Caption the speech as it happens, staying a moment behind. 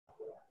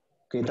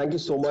Okay, thank you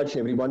so much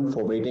everyone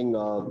for waiting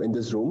in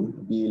this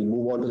room. We'll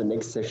move on to the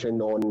next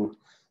session on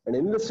an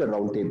investor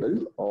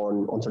roundtable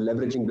on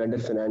leveraging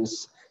blended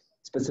finance,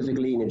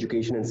 specifically in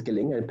education and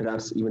skilling, and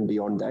perhaps even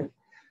beyond that.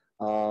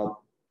 Uh,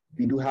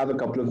 we do have a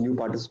couple of new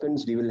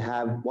participants. We will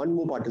have one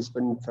more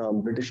participant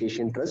from British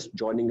Asian Trust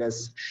joining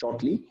us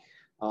shortly,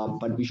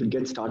 but we should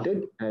get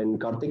started. And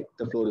Kartik,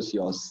 the floor is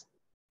yours.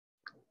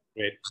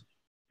 Great.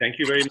 Thank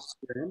you very much,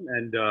 Dan.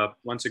 And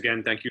once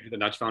again, thank you to the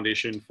Nudge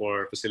Foundation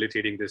for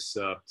facilitating this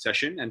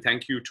session. And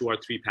thank you to our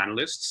three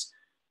panelists.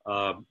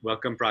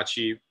 Welcome,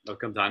 Prachi,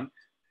 welcome, Dhun,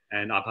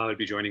 and Abha will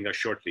be joining us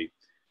shortly.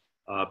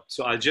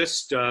 So I'll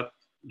just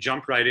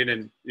jump right in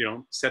and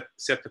set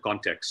the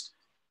context.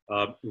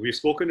 We've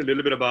spoken a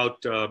little bit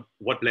about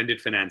what blended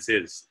finance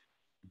is,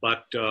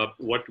 but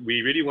what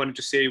we really wanted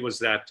to say was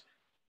that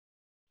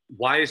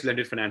why is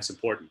blended finance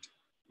important?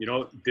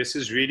 This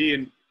is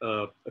really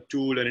a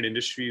tool and an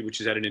industry which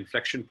is at an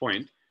inflection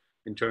point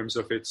in terms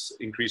of its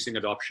increasing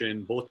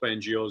adoption, both by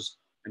NGOs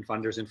and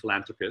funders and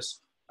philanthropists.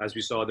 As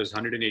we saw, there's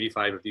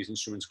 185 of these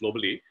instruments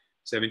globally,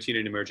 17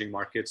 in emerging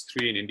markets,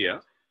 3 in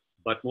India,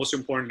 but most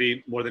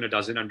importantly, more than a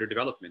dozen under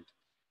development.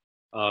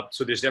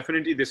 So there's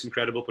definitely this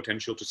incredible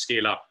potential to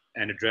scale up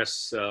and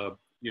address,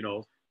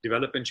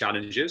 development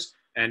challenges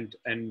and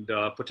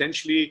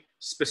potentially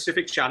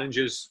specific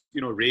challenges,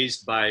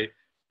 raised by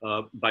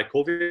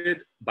COVID,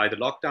 by the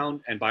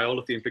lockdown, and by all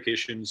of the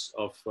implications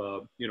of,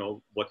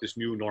 what this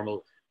new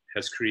normal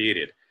has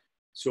created.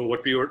 So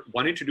what we were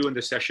wanting to do in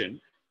this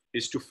session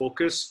is to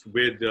focus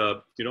with,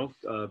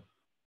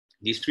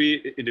 these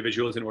three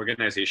individuals and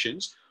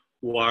organizations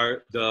who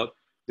are the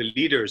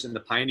leaders and the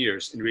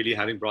pioneers in really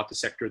having brought the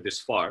sector this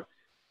far,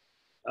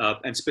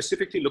 and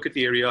specifically look at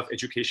the area of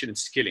education and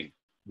skilling,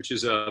 which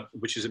is a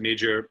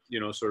major,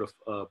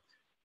 a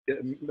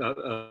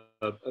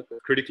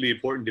critically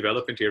important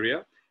development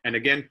area. And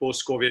again,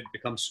 post-COVID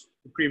becomes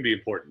supremely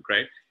important,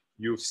 right?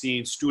 You've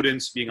seen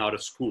students being out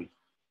of school.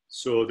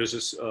 So there's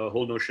this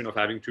whole notion of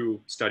having to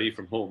study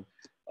from home.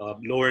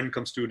 Lower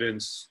income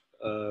students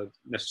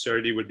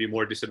necessarily would be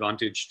more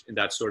disadvantaged in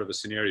that sort of a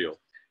scenario.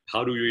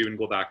 How do you even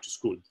go back to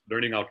school?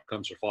 Learning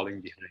outcomes are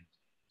falling behind.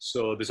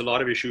 So there's a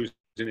lot of issues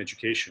in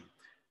education,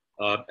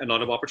 and a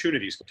lot of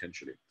opportunities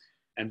potentially.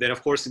 And then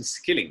of course in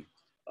skilling,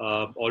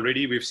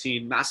 already we've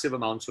seen massive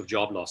amounts of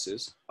job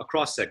losses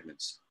across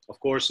segments. Of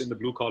course, in the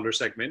blue collar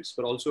segments,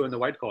 but also in the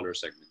white collar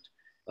segment.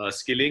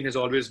 Skilling has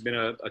always been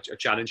a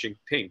challenging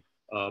thing,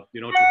 to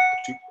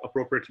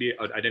appropriately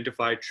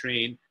identify,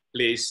 train,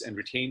 place, and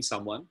retain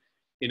someone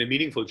in a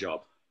meaningful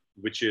job,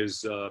 which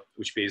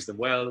pays them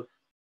well,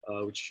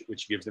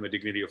 which gives them a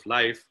dignity of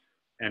life,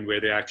 and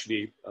where they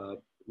actually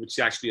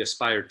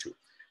aspire to.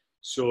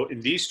 So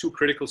in these two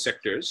critical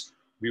sectors,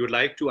 we would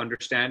like to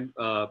understand,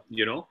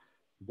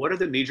 what are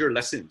the major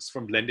lessons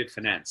from blended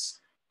finance?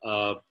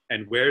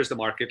 And where is the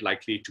market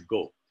likely to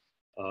go?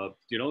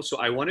 So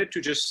I wanted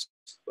to just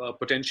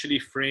potentially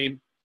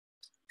frame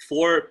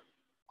 4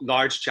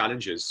 large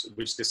challenges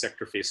which the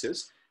sector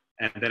faces.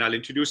 And then I'll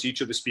introduce each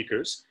of the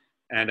speakers.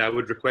 And I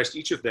would request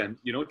each of them,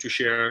 to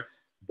share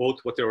both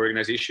what their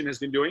organization has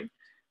been doing,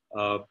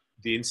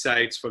 the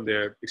insights from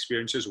their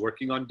experiences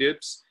working on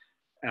DIBs,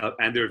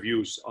 and their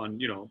views on,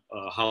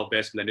 how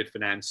best blended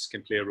finance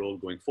can play a role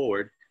going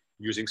forward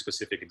using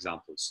specific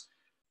examples.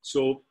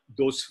 So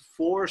those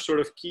 4 sort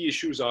of key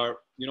issues are,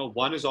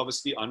 one is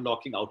obviously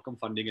unlocking outcome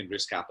funding and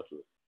risk capital.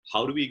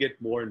 How do we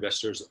get more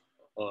investors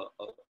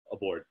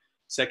aboard?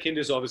 Second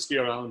is obviously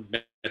around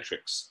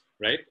metrics,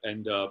 right?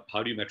 And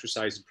how do you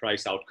metricize and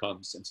price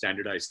outcomes and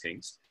standardize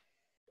things?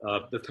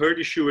 The third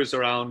issue is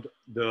around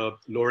the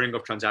lowering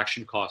of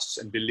transaction costs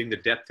and building the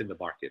depth in the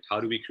market. How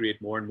do we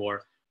create more and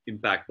more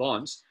impact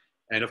bonds?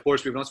 And of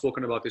course, we've not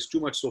spoken about this too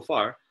much so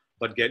far,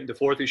 but the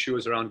fourth issue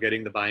is around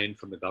getting the buy-in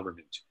from the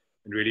government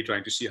and really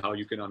trying to see how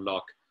you can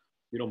unlock,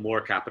 more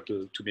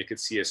capital to make it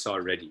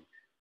CSR ready.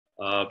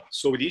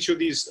 So with each of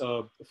these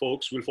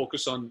folks, we'll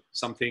focus on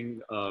something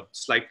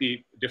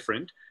slightly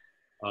different.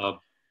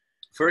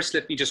 First,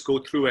 let me just go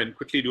through and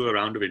quickly do a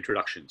round of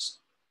introductions.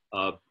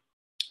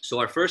 So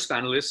our first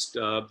panelist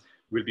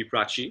will be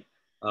Prachi.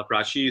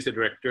 Prachi is the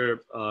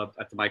director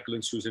at the Michael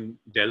and Susan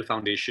Dell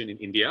Foundation in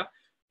India,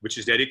 which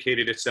has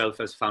dedicated itself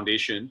as a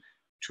foundation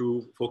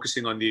to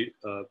focusing on the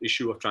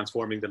issue of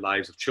transforming the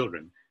lives of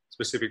children,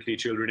 specifically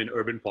children in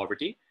urban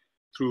poverty,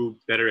 through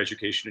better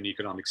education and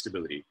economic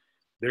stability.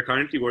 They're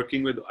currently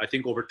working with, I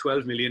think, over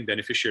 12 million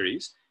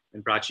beneficiaries,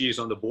 and Prachi is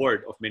on the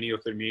board of many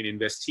of their main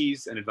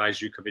investees and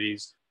advisory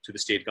committees to the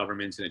state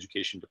governments and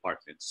education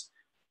departments.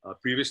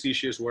 Previously,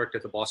 she has worked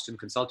at the Boston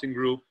Consulting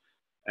Group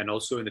and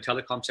also in the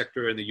telecom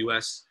sector in the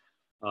US,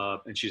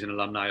 and she's an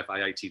alumni of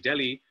IIT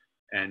Delhi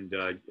and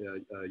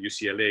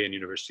UCLA and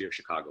University of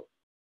Chicago.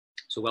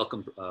 So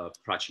welcome,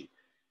 Prachi.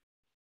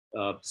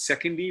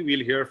 Secondly,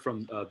 we'll hear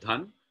from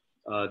Dhun.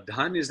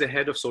 Dhun is the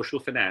head of social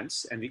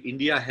finance and the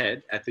India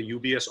head at the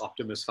UBS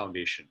Optimus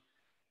Foundation,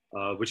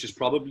 which is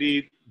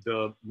probably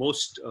the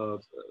most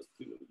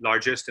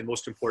largest and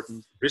most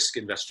important risk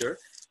investor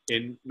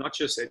in not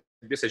just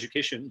this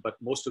education, but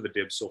most of the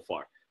DIBs so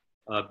far.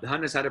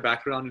 Dhun has had a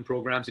background in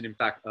programs in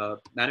impact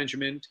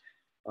management.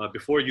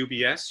 Before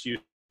UBS, she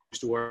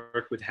used to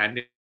work with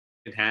Hand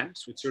in Hand,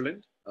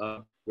 Switzerland,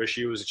 where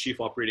she was a chief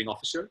operating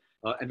officer.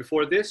 And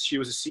before this, she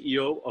was a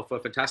CEO of a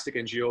fantastic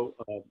NGO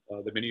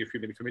that many of you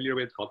may be familiar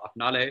with called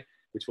Apnale,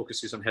 which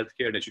focuses on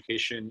healthcare and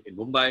education in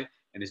Mumbai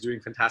and is doing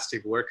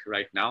fantastic work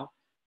right now,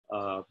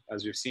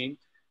 as we've seen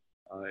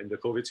in the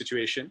COVID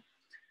situation.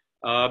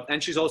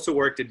 And she's also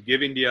worked at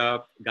Give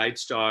India,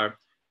 GuideStar,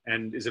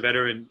 and is a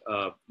veteran,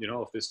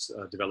 of this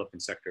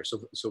development sector.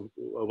 So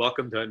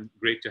welcome, Dhun.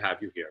 Great to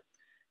have you here.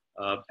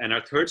 And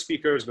our third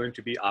speaker is going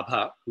to be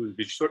Abha, who will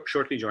be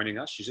shortly joining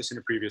us. She's just in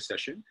a previous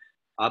session.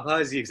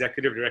 Abha is the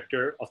executive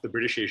director of the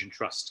British Asian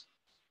Trust.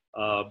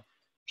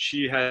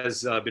 She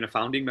has been a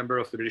founding member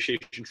of the British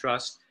Asian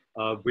Trust,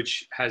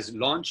 which has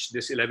launched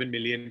this 11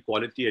 million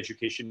Quality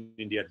Education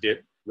India DIB,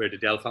 where the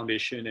Dell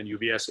Foundation and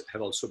UBS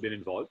have also been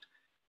involved.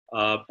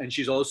 And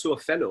she's also a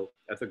fellow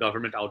at the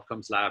Government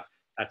Outcomes Lab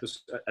at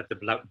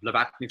the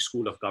Blavatsky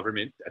School of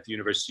Government at the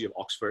University of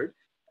Oxford,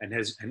 and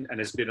has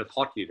been a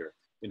thought leader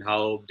in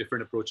how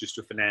different approaches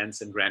to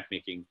finance and grant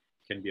making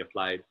can be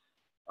applied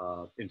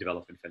in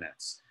development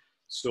finance.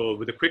 So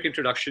with a quick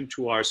introduction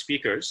to our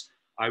speakers,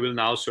 I will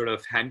now sort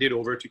of hand it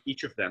over to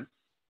each of them,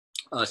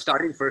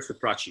 starting first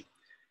with Prachi.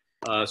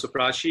 So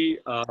Prachi,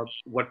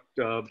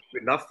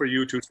 we'd love for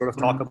you to sort of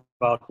talk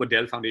about what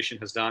Dell Foundation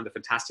has done, the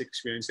fantastic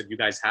experience that you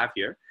guys have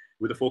here,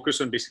 with a focus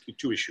on basically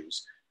two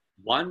issues.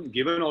 One,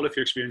 given all of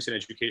your experience in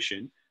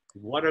education,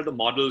 what are the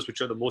models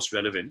which are the most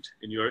relevant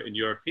in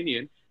your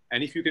opinion?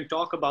 And if you can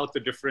talk about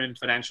the different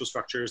financial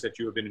structures that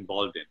you have been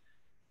involved in,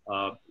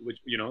 which,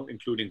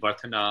 including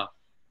Varthana,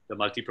 the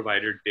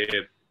multi-provider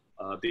DIB,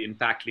 the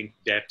impact-linked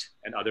debt,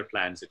 and other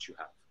plans that you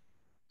have.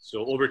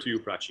 So over to you,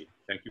 Prachi.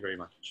 Thank you very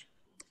much.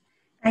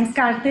 Thanks,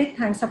 Kartik.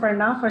 Thanks,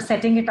 Aparna, for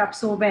setting it up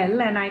so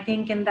well. And I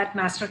think in that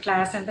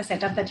masterclass and the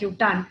setup that you've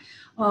done,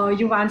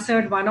 you've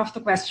answered one of the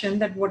questions,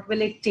 that what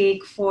will it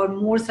take for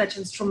more such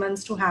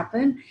instruments to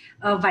happen,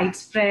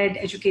 widespread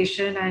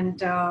education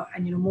and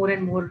more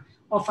and more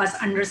of us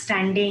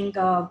understanding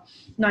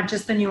not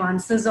just the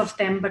nuances of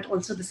them, but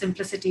also the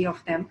simplicity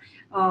of them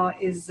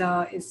is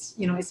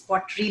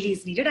what really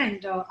is needed.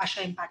 And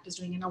Asha Impact is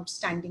doing an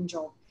outstanding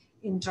job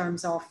in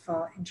terms of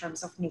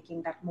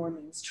making that more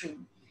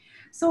mainstream.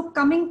 So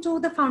coming to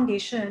the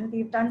foundation,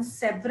 we've done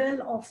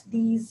several of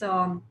these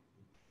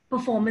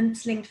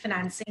performance-linked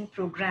financing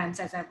programs,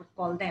 as I would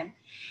call them.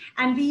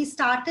 And we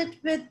started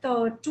with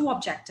two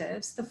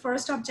objectives. The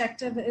first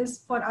objective is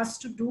for us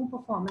to do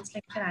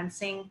performance-linked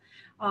financing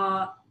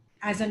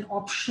as an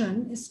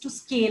option is to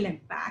scale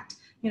impact.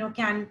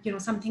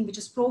 Something which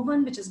is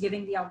proven, which is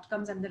giving the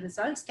outcomes and the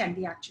results, can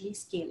we actually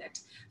scale it?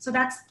 So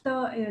that's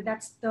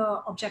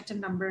the objective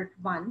number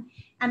one.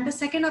 And the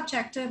second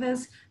objective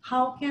is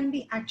how can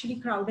we actually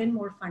crowd in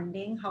more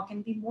funding? How can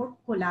we be more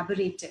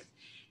collaborative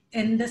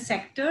in the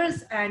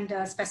sectors and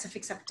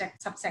specific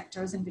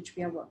subsectors in which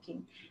we are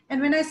working? And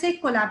when I say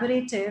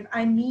collaborative,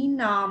 I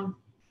mean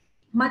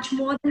much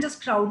more than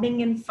just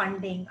crowding in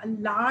funding. A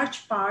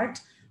large part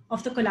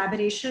of the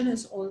collaboration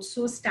is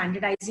also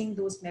standardizing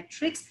those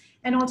metrics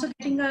and also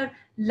getting a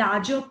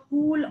larger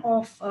pool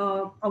of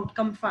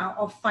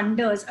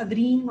funders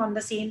agreeing on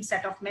the same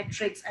set of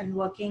metrics and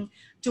working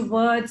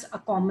towards a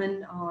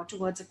common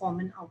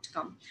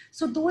outcome.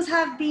 So those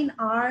have been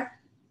our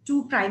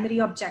two primary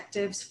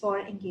objectives for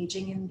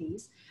engaging in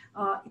these.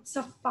 It's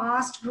a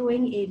fast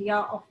growing area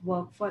of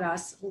work for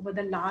us. Over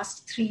the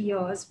last 3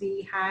 years,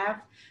 we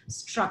have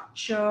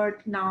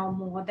structured now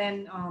more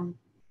than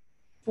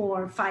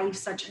 4 or 5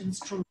 such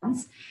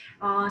instruments.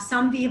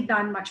 Some we have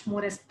done much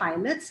more as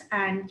pilots,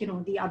 and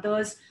the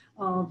others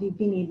we've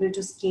been able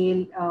to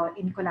scale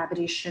in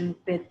collaboration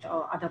with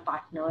other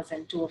partners,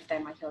 and 2 of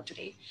them are here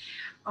today.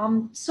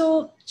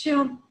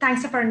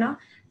 Thanks, Aparna.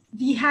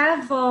 We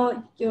have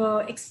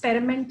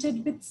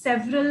experimented with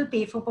several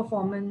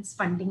pay-for-performance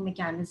funding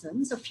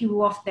mechanisms. A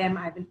few of them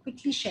I will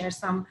quickly share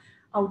some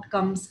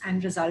outcomes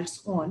and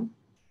results on.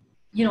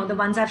 The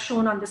ones I've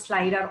shown on the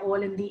slide are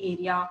all in the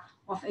area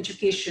of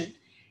education.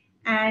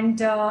 And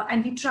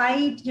we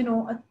tried,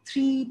 a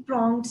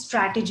 3-pronged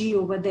strategy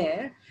over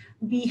there.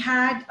 We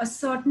had a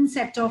certain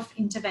set of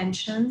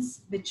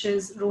interventions, which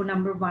is row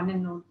number 1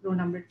 and row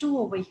number 2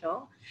 over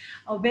here,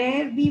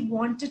 where we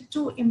wanted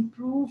to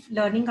improve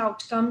learning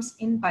outcomes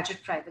in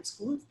budget private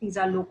schools. These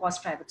are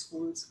low-cost private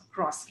schools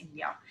across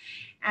India.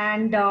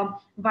 And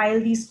while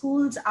these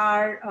schools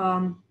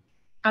are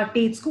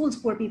paid schools,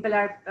 poor people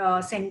are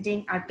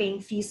paying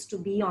fees to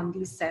be on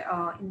these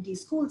in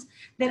these schools,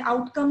 their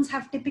outcomes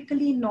have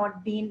typically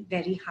not been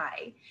very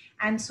high.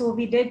 And so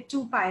we did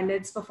 2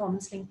 pilots,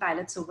 performance-linked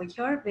pilots over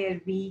here,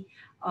 where we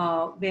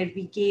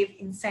gave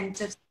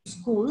incentives to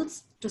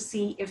schools to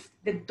see if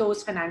with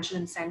those financial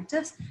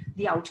incentives,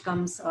 the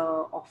outcomes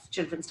of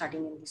children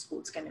studying in these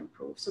schools can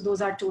improve. So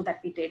those are 2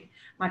 that we did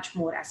much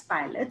more as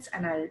pilots,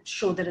 and I'll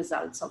show the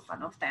results of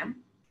one of them.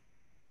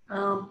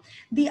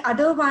 The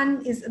other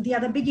one is the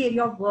other big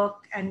area of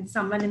work, and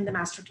someone in the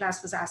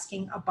masterclass was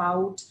asking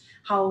about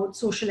how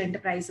social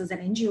enterprises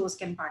and NGOs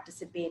can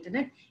participate in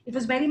it. It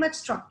was very much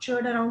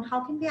structured around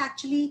how can we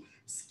actually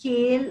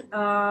scale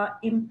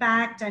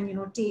impact and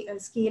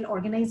scale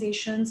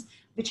organizations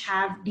which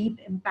have deep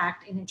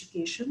impact in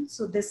education.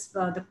 So this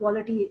the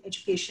Quality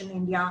Education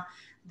India,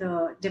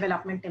 the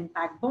Development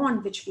Impact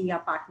Bond, which we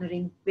are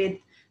partnering with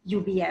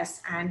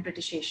UBS and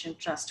British Asian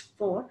Trust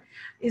for,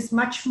 is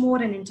much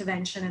more an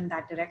intervention in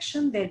that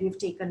direction, where we've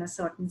taken a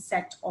certain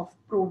set of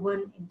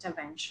proven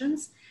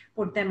interventions,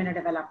 put them in a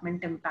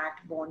development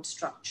impact bond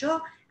structure,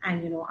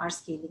 and are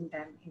scaling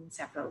them in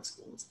several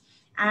schools.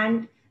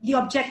 And the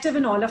objective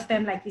in all of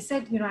them, like we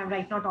said, I'm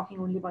right now talking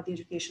only about the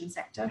education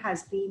sector,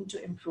 has been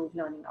to improve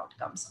learning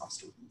outcomes of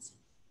students.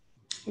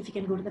 If you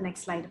can go to the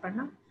next slide,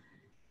 Aparna.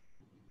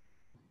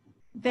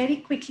 Very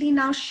quickly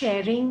now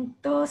sharing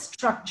the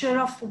structure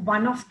of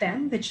one of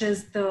them, which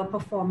is the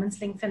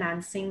performance-linked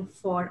financing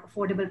for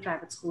affordable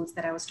private schools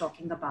that I was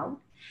talking about.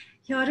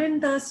 Here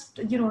in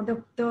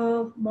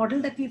the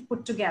model that we've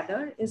put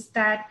together is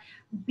that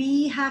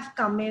we have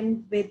come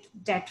in with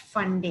debt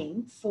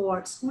funding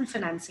for school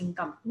financing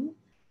company.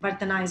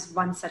 Vardhana is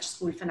one such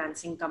school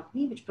financing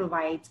company which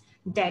provides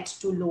debt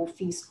to low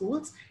fee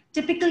schools.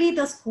 Typically,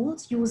 the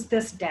schools use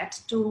this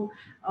debt to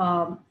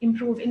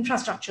improve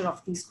infrastructure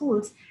of these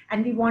schools,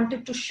 and we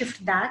wanted to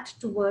shift that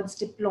towards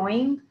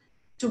deploying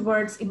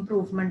towards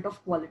improvement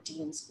of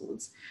quality in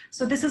schools.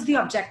 So this is the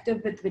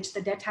objective with which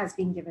the debt has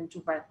been given to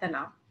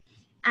Vardhana.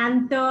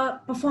 And the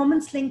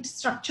performance-linked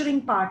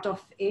structuring part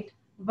of it,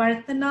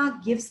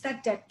 Vardhana gives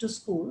that debt to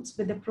schools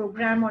with a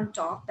program on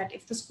top that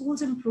if the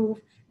schools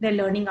improve their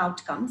learning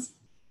outcomes,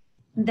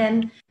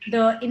 then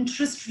the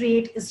interest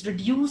rate is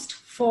reduced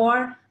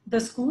for the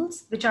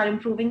schools which are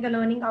improving the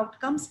learning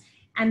outcomes,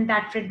 and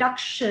that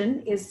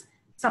reduction is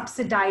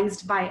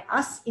subsidized by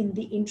us in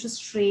the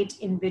interest rate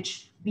in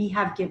which we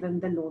have given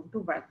the loan to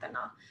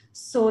Vardhana.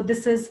 So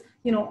this is,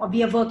 we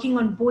are working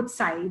on both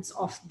sides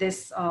of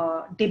this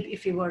DIB,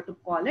 if you were to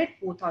call it,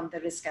 both on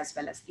the risk as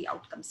well as the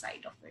outcome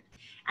side of it.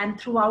 And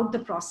throughout the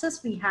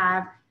process, we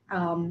have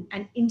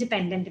an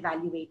independent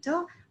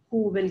evaluator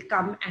who will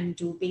come and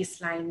do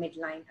baseline,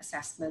 midline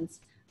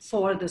assessments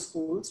for the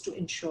schools to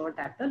ensure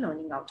that the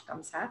learning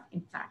outcomes have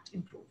in fact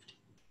improved.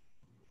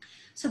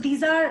 So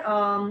these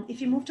are,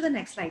 if you move to the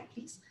next slide,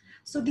 please.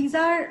 So these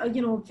are,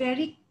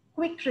 very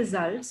quick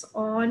results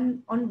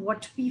on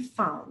what we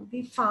found.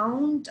 We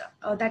found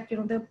that,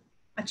 the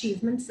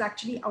achievements is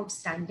actually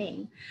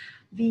outstanding.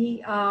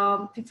 We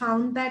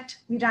found that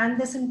we ran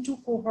this in 2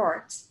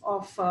 cohorts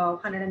of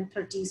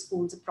 130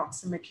 schools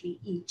approximately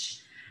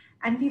each.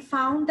 And we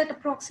found that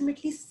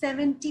approximately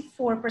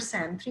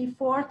 74%,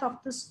 3/4 of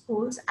the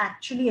schools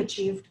actually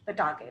achieved the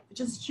target, which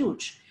is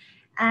huge.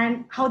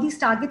 And how these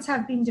targets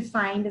have been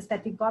defined is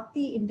that we got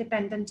the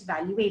independent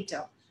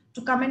evaluator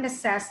to come and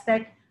assess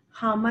that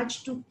how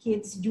much do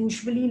kids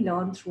usually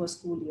learn through a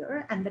school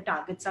year, and the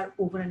targets are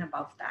over and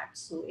above that.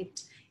 So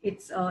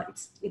it's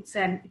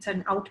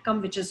an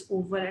outcome which is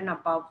over and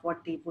above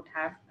what they would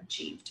have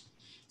achieved.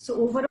 So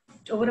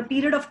over a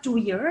period of 2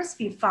 years,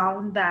 we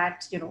found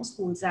that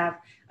schools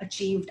have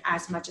achieved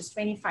as much as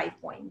 25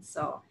 points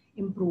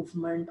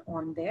improvement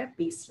on their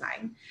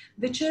baseline,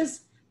 which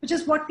is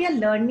what we are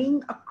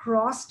learning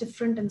across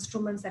different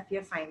instruments that we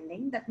are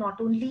finding, that not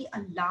only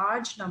a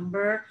large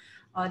number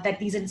that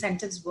these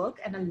incentives work,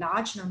 and a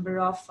large number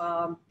of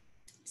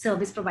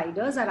service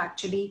providers are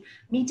actually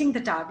meeting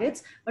the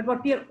targets, but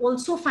what we are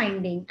also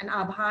finding, and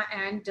Abha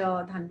and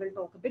Dhun will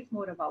talk a bit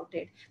more about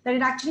it, that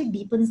it actually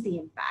deepens the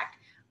impact.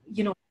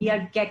 We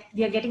are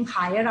getting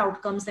higher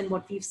outcomes than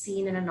what we've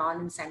seen in a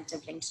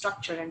non-incentive linked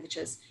structure, and which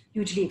is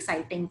hugely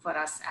exciting for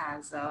us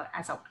as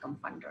outcome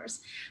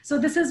funders. So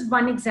this is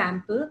one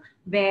example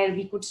where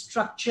we could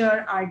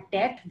structure our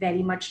debt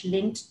very much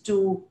linked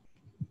to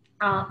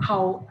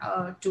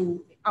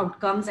to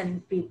outcomes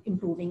and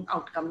improving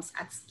outcomes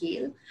at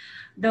scale.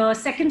 The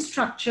second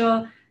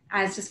structure,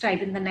 as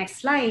described in the next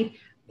slide,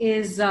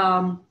 is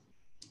a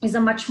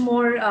much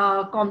more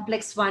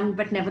complex one,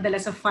 but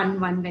nevertheless a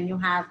fun one when you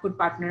have good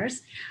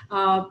partners.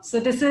 So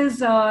this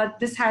is a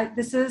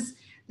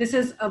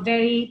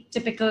very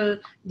typical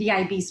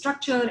DIB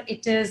structure.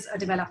 It is a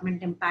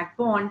development impact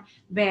bond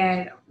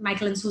where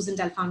Michael and Susan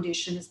Dell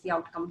Foundation is the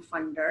outcome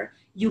funder.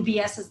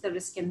 UBS is the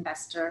risk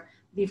investor.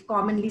 We've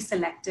commonly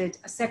selected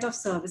a set of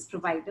service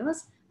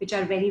providers, which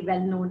are very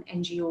well-known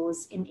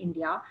NGOs in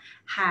India,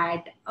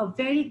 had a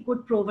very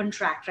good proven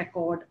track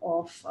record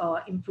of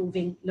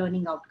improving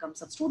learning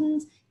outcomes of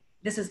students.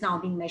 This is now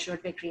being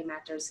measured by Grey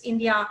Matters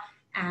India,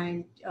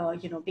 and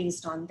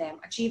based on them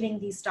achieving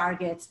these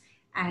targets.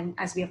 And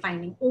as we are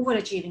finding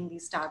overachieving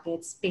these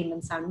targets,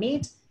 payments are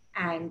made,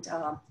 and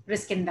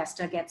risk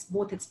investor gets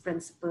both its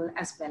principal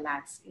as well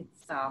as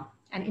its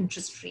an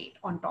interest rate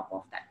on top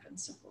of that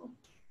principal.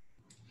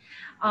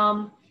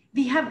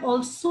 We have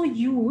also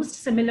used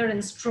similar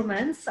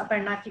instruments.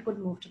 Aparna, if you could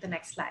move to the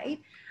next slide.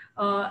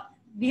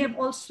 We have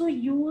also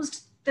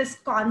used this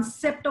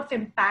concept of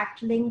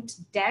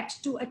impact-linked debt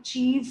to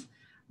achieve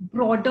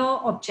broader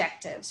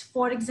objectives.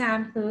 For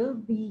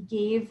example, we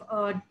gave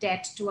a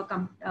debt to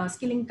a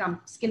skilling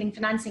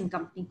financing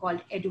company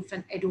called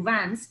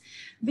Eduvance,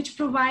 which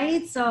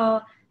provides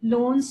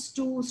loans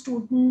to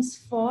students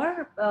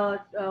for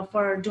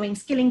doing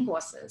skilling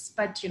courses.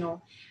 But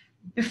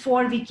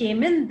before we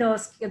came in,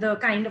 the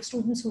kind of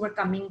students who were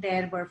coming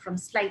there were from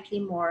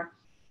slightly more,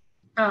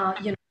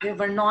 they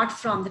were not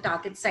from the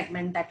target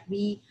segment that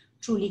we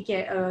truly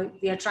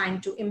we are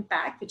trying to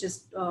impact, which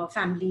is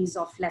families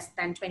of less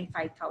than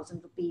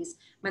 25,000 rupees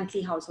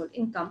monthly household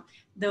income.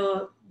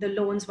 The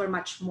loans were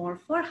much more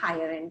for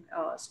higher end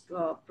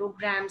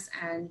programs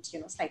and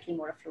slightly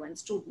more affluent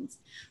students.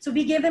 So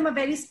we gave them a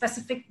very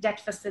specific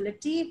debt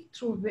facility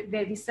through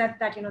where we said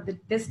that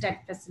this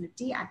debt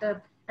facility at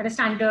a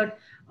standard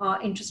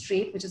interest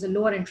rate, which is a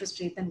lower interest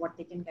rate than what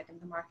they can get in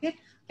the market,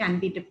 can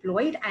be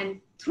deployed.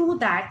 And through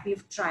that,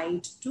 we've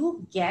tried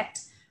to get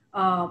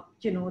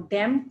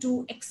them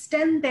to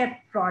extend their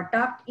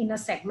product in a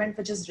segment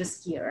which is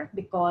riskier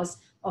because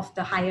of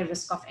the higher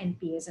risk of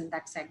NPAs in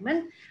that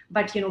segment.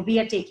 But we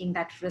are taking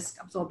that risk,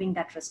 absorbing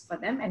that risk for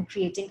them, and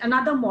creating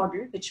another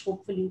model, which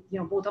hopefully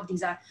both of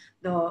these are,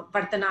 the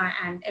Vartana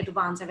and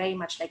Advance, are very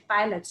much like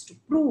pilots to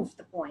prove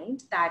the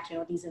point that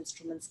these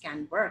instruments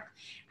can work.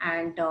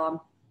 And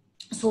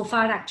so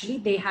far, actually,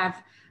 they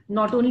have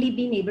not only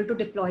been able to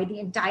deploy the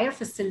entire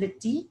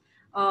facility,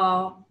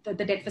 the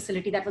debt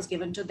facility that was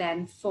given to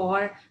them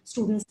for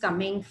students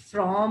coming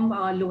from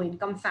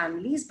low-income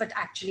families, but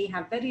actually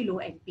have very low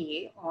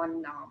NPA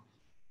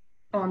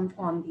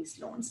on these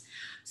loans.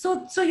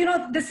 So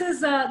this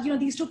is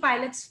these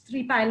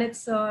three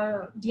pilots.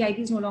 DIB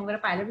is no longer a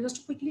pilot. Just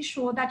to quickly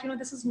show that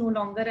this is no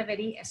longer a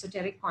very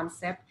esoteric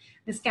concept.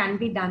 This can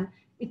be done.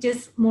 It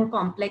is more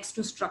complex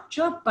to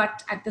structure,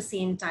 but at the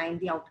same time,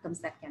 the outcomes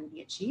that can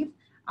be achieved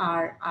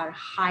are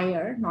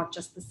higher, not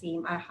just the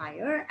same, are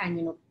higher,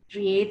 and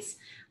creates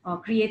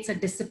a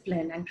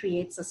discipline and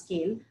creates a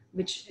scale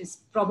which is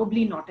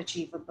probably not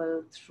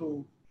achievable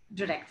through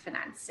direct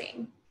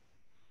financing.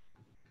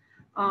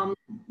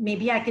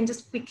 Maybe I can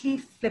just quickly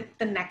flip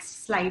the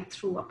next slide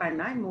through,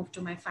 Aparna, and move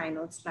to my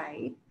final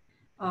slide,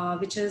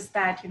 which is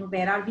that,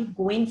 where are we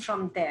going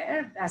from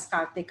there, as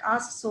Kartik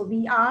asked. So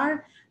we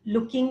are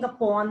looking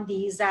upon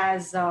these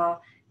as,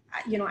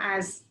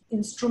 as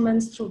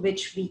instruments through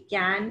which we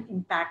can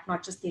impact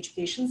not just the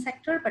education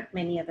sector, but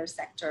many other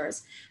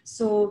sectors.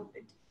 So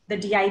the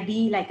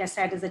DIB, like I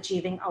said, is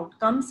achieving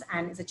outcomes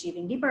and is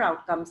achieving deeper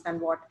outcomes than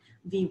what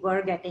we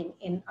were getting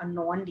in a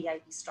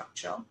non-DIB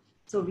structure.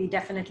 So we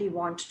definitely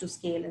want to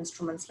scale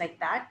instruments like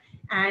that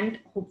and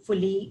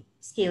hopefully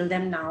scale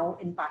them now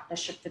in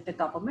partnership with the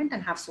government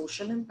and have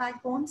social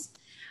impact bonds.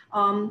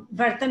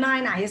 Vartana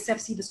and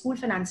ISFC, the school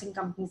financing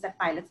companies, that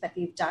pilots that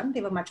we've done, they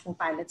were much more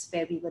pilots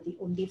where we were the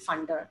only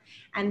funder.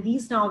 And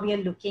these now we are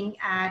looking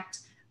at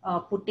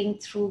putting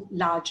through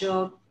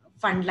larger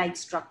fund-like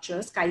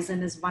structures.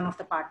 Kaizen is one of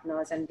the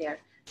partners, and they're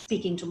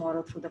speaking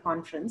tomorrow through the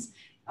conference,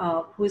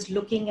 who is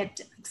looking at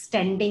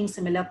extending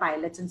similar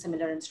pilots and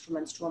similar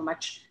instruments to a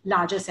much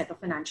larger set of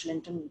financial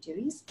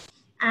intermediaries.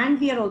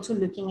 And we are also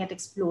looking at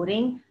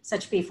exploring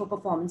such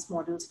pay-for-performance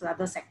models for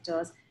other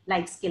sectors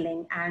like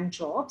skilling and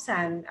jobs.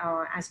 And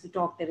as we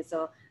talk, there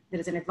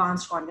is an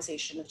advanced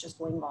conversation which is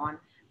going on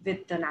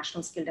with the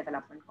National Skill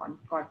Development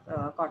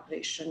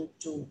Corporation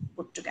to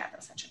put together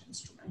such an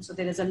instrument. So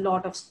there is a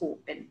lot of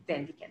scope, and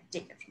then we can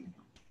take it from here.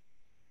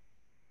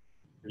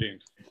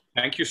 Brilliant.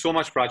 Thank you so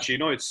much, Prachi.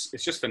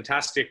 It's just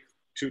fantastic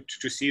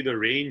to see the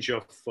range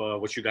of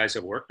what you guys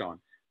have worked on.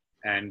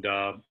 And,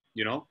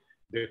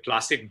 the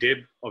classic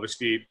DIB,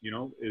 obviously,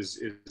 is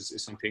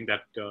something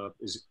that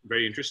is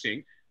very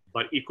interesting,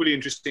 but equally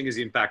interesting is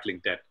the impact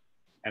linked debt.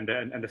 And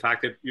the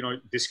fact that,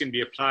 this can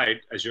be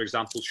applied, as your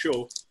examples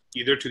show,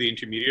 either to the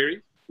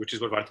intermediary, which is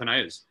what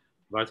Vartana is.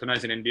 Vartana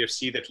is an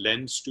NBFC that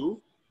lends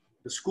to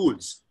the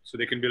schools so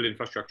they can build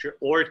infrastructure,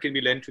 or it can be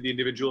lent to the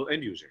individual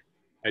end user,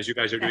 as you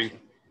guys are doing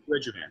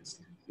with Eduvance,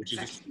 which is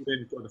a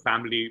student or the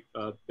family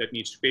that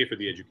needs to pay for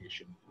the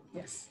education.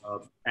 Yes.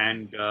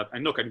 And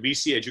we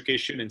see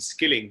education and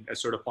skilling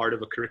as sort of part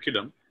of a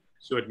curriculum.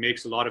 So it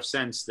makes a lot of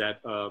sense that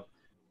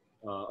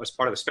as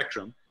part of the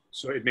spectrum.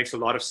 So it makes a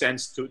lot of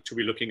sense to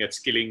be looking at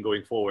skilling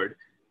going forward.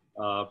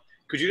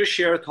 Could you just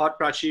share a thought,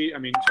 Prachi? I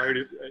mean, sorry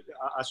to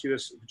ask you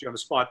this, put you on the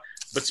spot,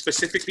 but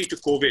specifically to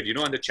COVID,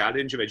 and the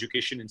challenge of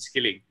education and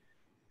skilling,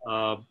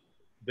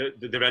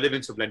 the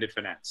relevance of blended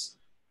finance.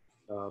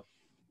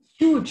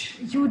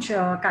 Huge,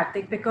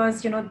 Kartik,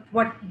 because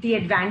what the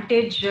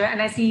advantage,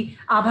 and I see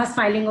Abha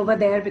smiling over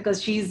there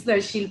because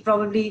she'll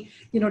probably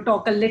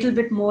talk a little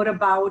bit more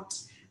about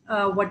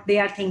what they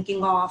are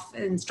thinking of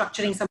in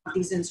structuring some of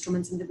these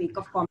instruments in the wake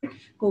of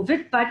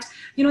COVID. But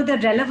the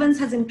relevance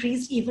has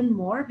increased even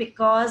more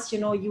because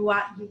you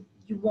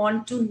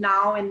want to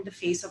now, in the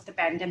face of the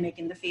pandemic,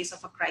 in the face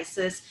of a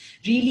crisis,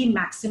 really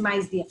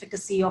maximize the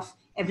efficacy of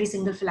every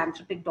single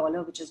philanthropic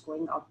dollar which is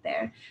going out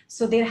there.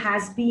 So there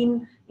has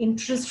been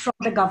interest from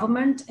the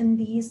government in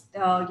these,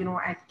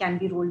 it can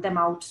be rolled them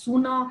out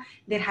sooner.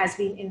 There has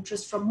been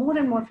interest from more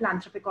and more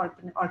philanthropic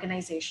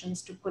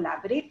organizations to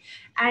collaborate.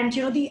 And,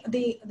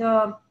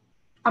 the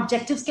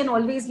objectives can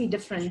always be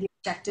different. The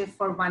objective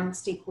for one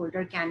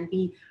stakeholder can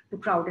be to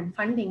crowd in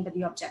funding, but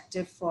the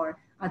objective for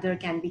other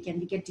can we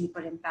get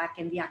deeper impact?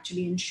 Can we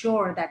actually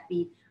ensure that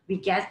we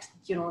get,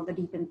 the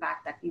deep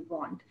impact that we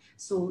want?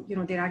 So,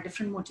 there are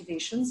different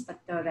motivations, but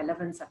the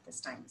relevance at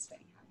this time is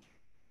very high.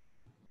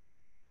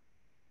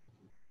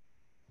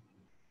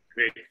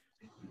 Great.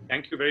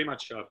 Thank you very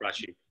much,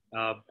 Prachi.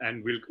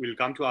 And we'll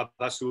come to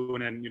Abha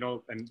soon, and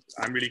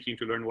I'm really keen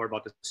to learn more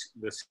about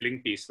the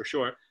skilling piece for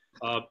sure.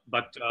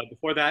 But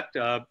before that,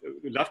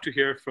 we'd love to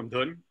hear from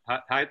Dhun.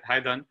 Hi,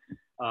 Dhun.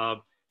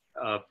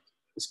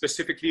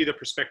 Specifically, the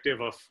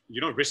perspective of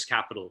risk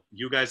capital.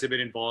 You guys have been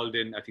involved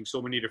in, I think,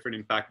 so many different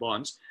impact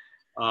bonds.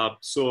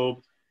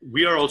 So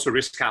we are also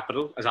risk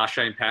capital as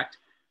Asha Impact,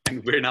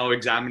 and we're now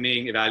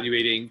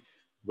evaluating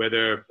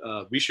whether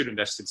we should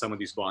invest in some of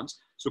these bonds.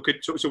 So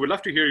we'd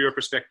love to hear your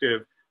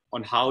perspective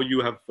on how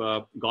you have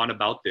gone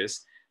about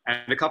this,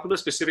 and a couple of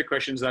specific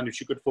questions that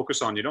you could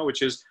focus on,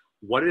 which is,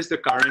 what is the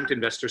current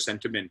investor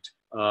sentiment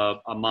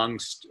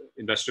amongst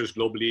investors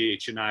globally,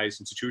 HNIs,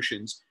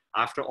 institutions,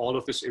 after all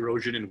of this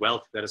erosion in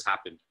wealth that has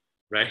happened,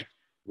 right?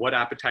 What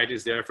appetite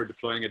is there for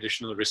deploying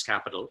additional risk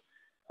capital?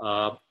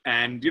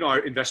 And are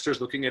investors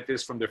looking at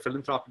this from their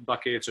philanthropic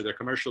buckets or their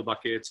commercial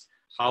buckets?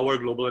 How are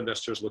global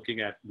investors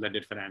looking at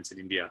blended finance in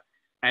India?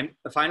 And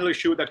the final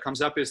issue that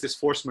comes up is this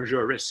force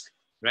majeure risk,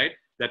 right?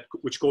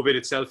 Which COVID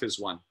itself is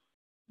one.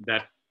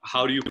 That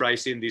how do you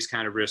price in these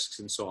kind of risks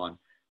and so on?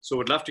 So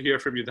would love to hear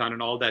from you, Dhun,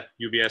 and all that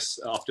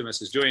UBS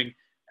Optimus is doing,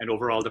 and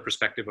overall the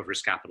perspective of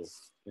risk capital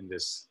in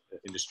this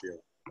industry.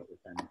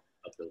 And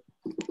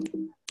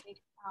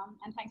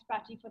thanks,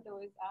 Prachi, for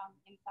those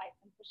insights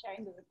and for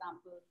sharing those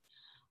examples.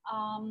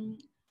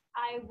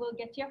 I will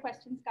get to your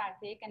questions,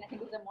 Kartik, and I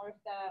think those are more of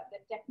the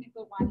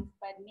technical ones,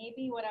 but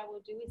maybe what I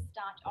will do is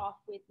start off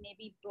with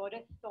maybe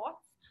broader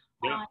thoughts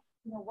on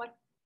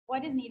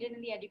what is needed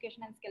in the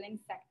education and skilling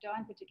sector,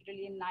 and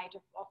particularly in light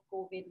of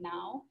COVID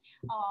now,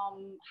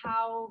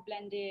 how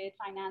blended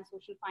finance,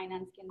 social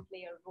finance can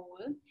play a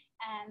role,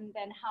 and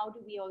then how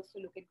do we also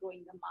look at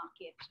growing the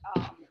market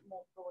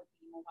more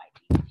broadly, more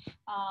widely.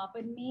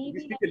 But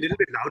maybe can you speak a little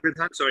bit louder,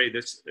 Dhun? Sorry,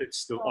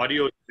 it's the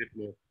audio is a bit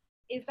low.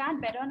 Is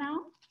that better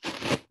now?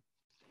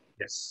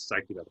 Yes,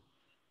 slightly better.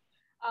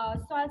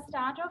 So I'll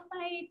start off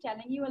by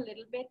telling you a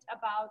little bit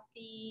about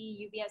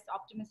the UBS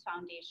Optimus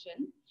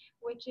Foundation,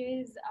 which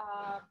is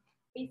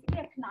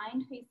basically a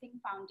client-facing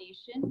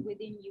foundation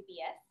within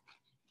UBS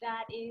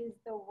that is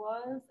the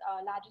world's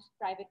largest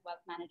private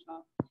wealth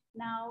manager.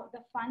 Now,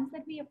 the funds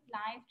that we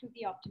apply to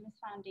the Optimus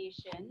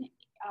Foundation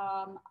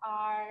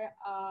are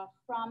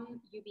from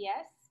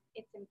UBS,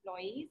 its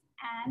employees,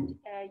 and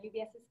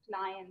UBS's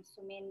clients,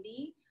 so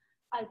mainly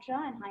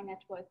ultra and high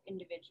net worth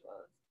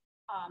individuals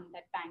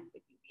that bank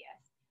with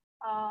UBS.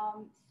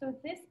 So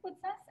this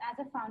puts us as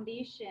a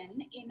foundation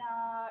in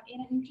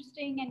an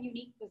interesting and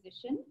unique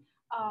position,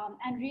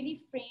 and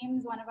really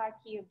frames one of our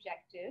key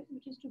objectives,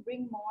 which is to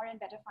bring more and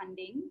better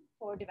funding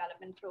for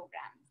development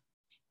programs,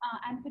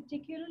 and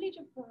particularly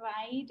to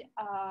provide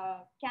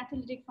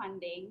catalytic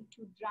funding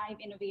to drive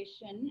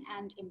innovation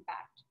and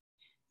impact.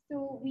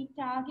 So we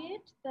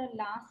target the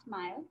last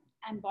mile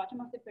and bottom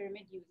of the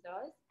pyramid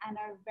users, and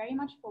are very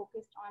much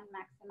focused on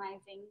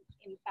maximizing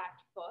impact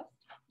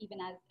first,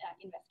 even as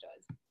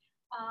investors.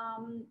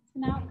 So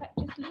now,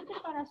 just a little bit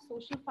about our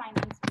social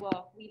finance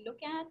work. We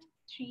look at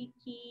three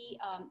key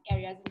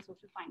areas in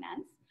social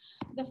finance.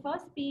 The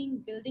first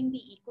being building the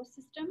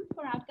ecosystem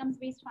for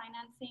outcomes-based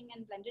financing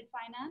and blended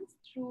finance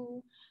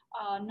through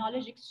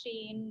knowledge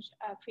exchange,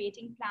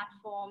 creating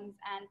platforms,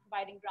 and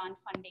providing grant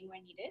funding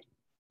where needed.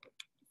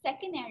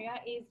 Second area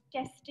is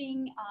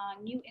testing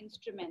new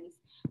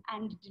instruments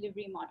and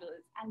delivery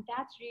models. And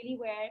that's really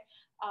where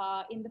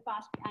in the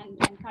past and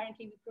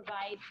currently we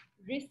provide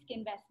risk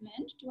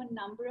investment to a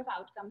number of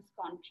outcomes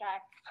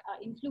contracts,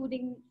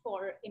 including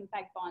for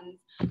impact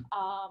bonds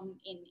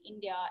in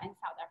India and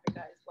South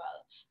Africa as well,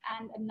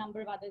 and a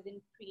number of others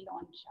in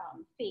pre-launch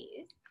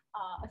phase.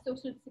 A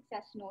social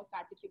success note,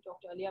 Kartik, you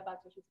talked earlier about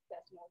social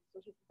success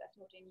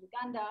note in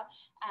Uganda,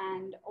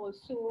 and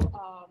also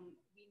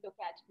we look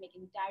at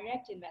making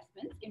direct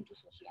investments into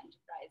social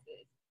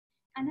enterprises.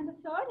 And then the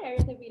third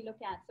area that we look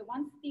at, so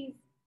once these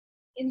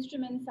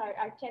instruments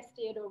are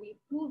tested or we've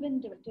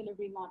proven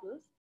delivery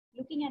models,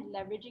 looking at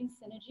leveraging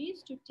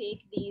synergies to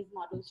take these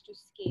models to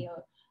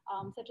scale,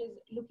 such as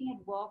looking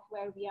at work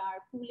where we are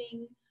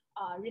pooling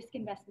risk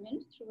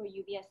investment through a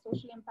UBS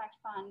social impact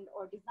fund,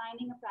 or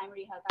designing a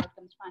primary health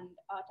outcomes fund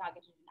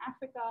targeted in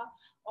Africa,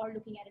 or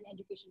looking at an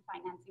education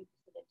financing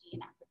facility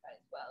in Africa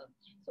as well.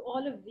 So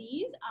all of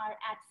these are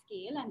at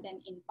scale and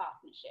then in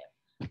partnership.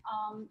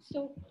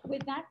 So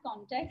with that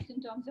context,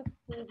 in terms of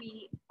who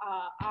we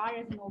are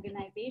as an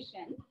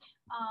organization,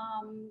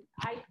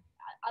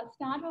 I'll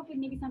start off with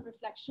maybe some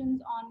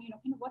reflections on,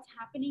 kind of what's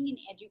happening in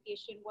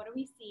education. What are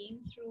we seeing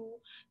through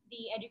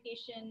the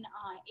education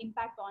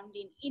impact bond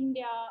in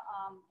India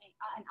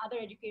and other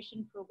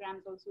education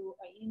programs also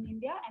in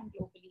India and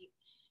globally.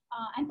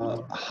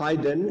 Hi,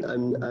 then.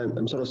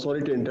 I'm sort of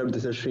sorry to interrupt.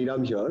 This is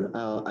Sriram here.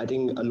 I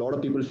think a lot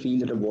of people feel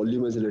that the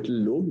volume is a little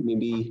low.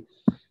 Maybe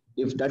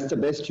if that's the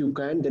best you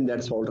can, then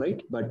that's all right.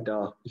 But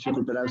if you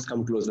could perhaps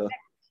come closer.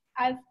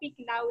 I'll speak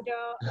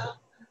louder.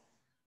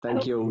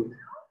 Thank you.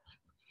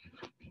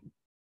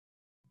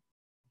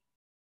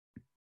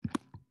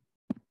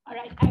 All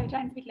right, I will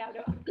try and speak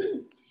louder.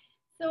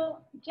 So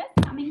just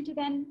coming to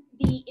then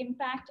the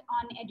impact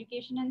on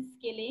education and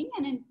skilling,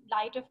 and in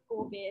light of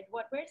COVID,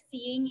 what we're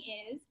seeing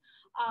is,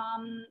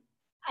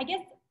 I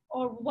guess,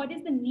 or what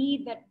is the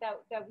need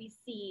that we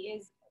see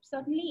is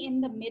certainly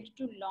in the mid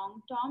to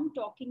long term,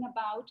 talking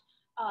about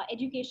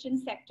education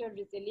sector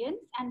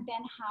resilience and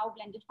then how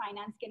blended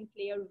finance can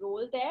play a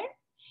role there.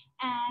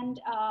 And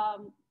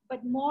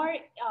but more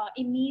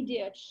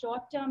immediate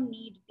short-term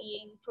need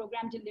being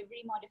program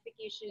delivery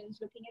modifications,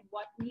 looking at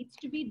what needs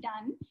to be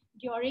done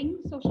during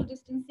social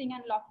distancing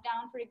and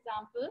lockdown, for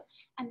example,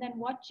 and then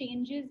what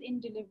changes in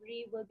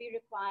delivery will be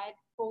required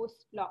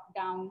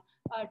post-lockdown,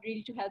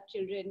 really to help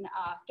children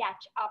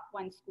catch up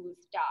when schools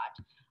start.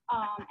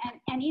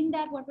 And in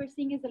that, what we're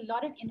seeing is a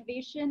lot of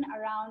innovation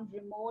around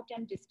remote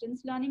and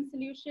distance learning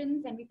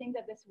solutions, and we think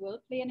that this will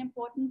play an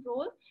important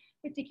role,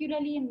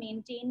 particularly in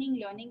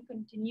maintaining learning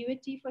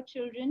continuity for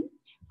children.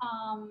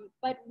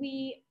 But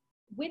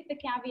with the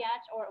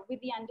caveat or with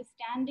the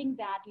understanding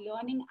that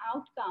learning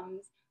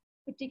outcomes,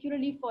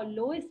 particularly for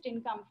lowest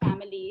income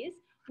families,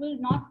 will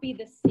not be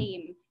the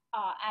same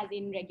as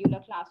in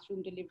regular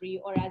classroom delivery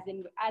or as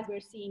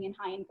we're seeing in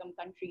high income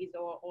countries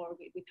or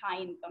with high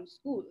income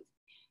schools.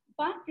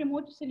 But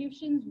remote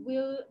solutions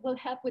will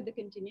help with the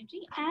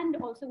continuity and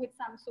also with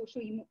some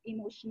social,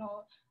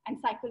 emotional, and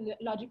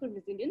psychological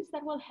resilience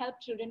that will help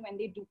children when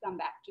they do come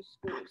back to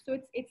school. So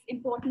it's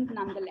important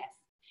nonetheless.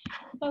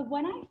 But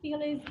what I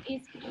feel is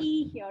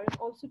key here is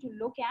also to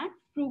look at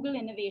frugal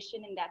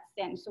innovation in that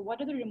sense. So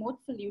what are the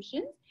remote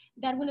solutions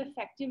that will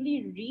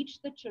effectively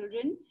reach the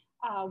children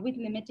with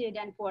limited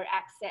and poor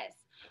access?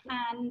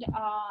 And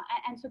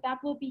so that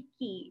will be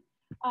key.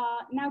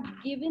 Now,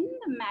 given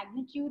the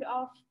magnitude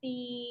of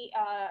the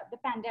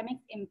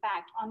pandemic's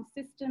impact on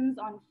systems,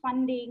 on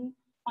funding,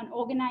 on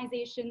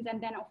organizations,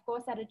 and then of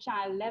course at a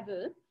child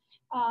level,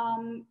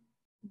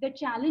 the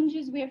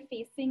challenges we're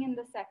facing in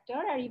the sector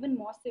are even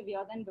more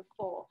severe than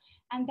before.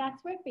 And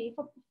that's where pay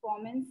for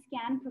performance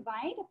can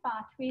provide a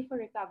pathway for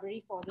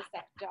recovery for the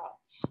sector.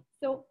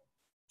 So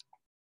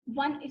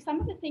some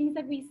of the things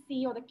that we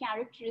see or the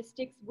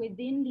characteristics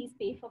within these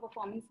pay for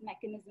performance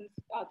mechanisms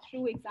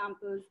through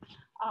examples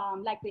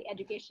like the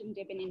education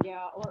dip in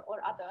India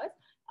or others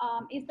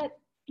is that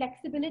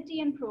flexibility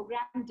and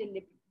program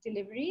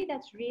delivery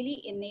that's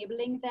really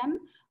enabling them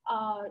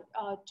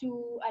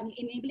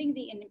enabling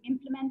the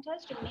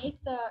implementers to make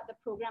the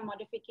program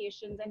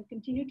modifications and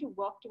continue to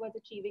work towards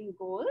achieving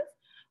goals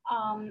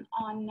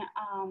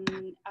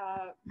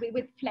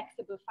with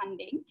flexible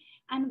funding.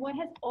 And what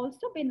has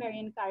also been very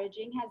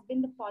encouraging has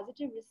been the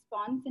positive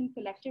response and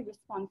collective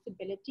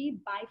responsibility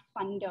by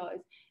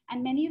funders.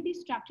 And many of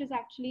these structures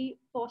actually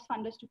force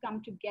funders to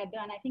come together.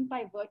 And I think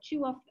by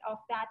virtue of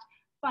that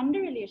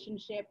funder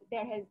relationship,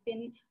 there has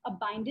been a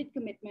binded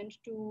commitment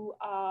to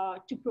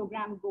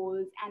program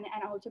goals and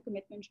also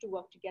commitment to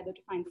work together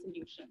to find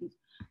solutions.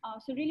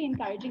 So really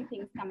encouraging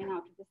things coming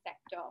out of the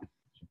sector.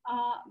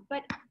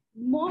 But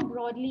more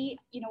broadly,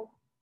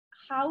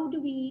 how do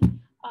we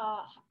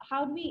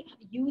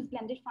use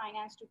blended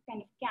finance to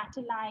kind of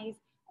catalyze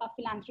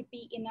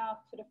philanthropy in a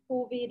sort of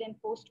COVID and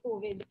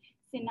post-COVID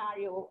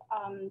scenario?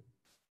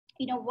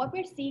 What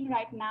we're seeing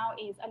right now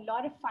is a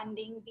lot of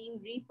funding being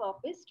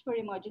repurposed for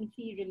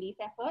emergency relief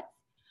efforts,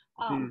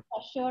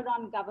 pressure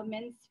on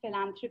governments,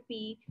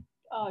 philanthropy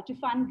to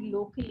fund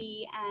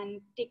locally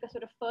and take a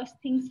sort of first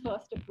things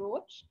first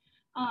approach,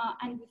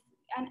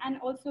 and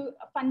also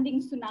a funding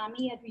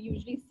tsunami as we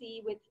usually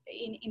see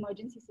in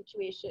emergency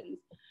situations,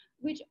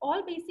 which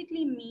all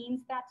basically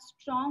means that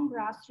strong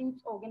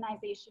grassroots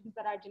organizations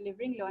that are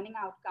delivering learning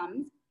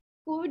outcomes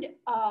could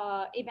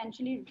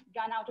eventually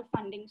run out of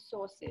funding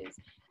sources.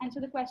 And so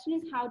the question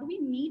is, how do we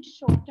meet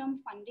short-term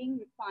funding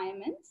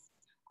requirements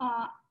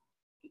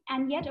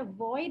and yet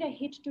avoid a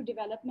hit to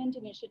development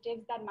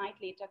initiatives that might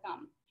later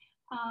come?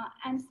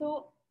 And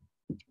so,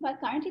 while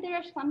currently there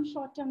are some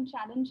short-term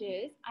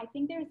challenges, I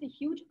think there is a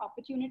huge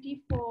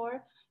opportunity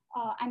for,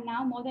 and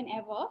now more than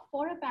ever,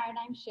 for a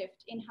paradigm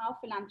shift in how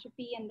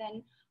philanthropy and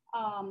then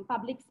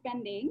public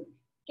spending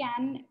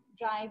can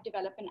drive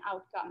development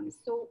outcomes.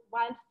 So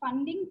while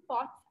funding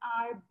pots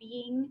are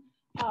being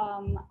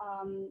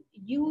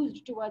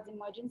used towards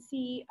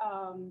emergency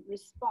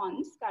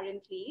response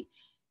currently,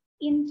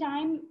 in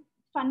time,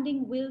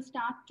 funding will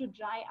start to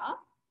dry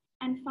up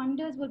and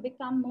funders will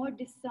become more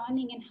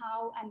discerning in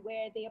how and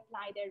where they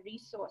apply their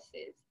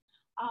resources.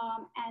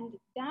 And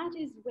that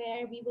is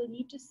where we will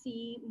need to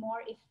see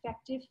more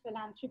effective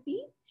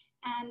philanthropy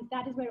And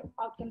that is where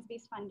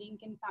outcomes-based funding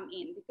can come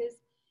in, because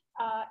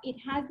it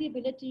has the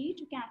ability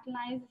to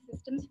catalyze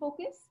systems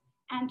focus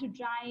and to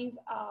drive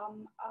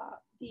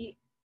the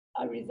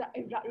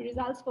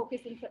results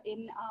focus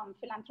in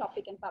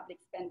philanthropic and public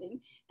spending,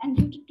 and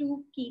due to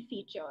two key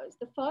features.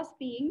 The first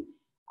being,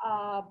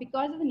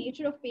 because of the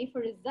nature of pay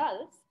for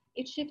results,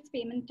 it shifts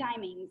payment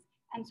timings.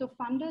 And so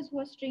funders who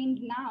are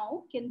strained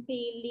now can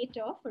pay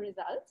later for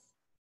results.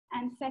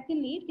 And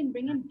secondly, it can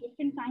bring in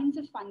different kinds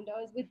of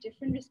funders with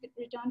different risk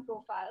return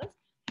profiles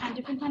and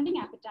different funding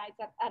appetites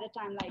at a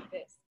time like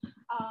this.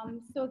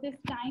 So this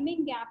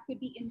timing gap could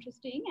be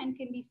interesting and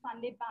can be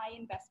funded by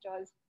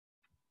investors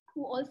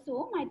who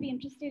also might be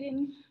interested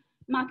in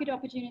market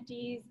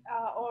opportunities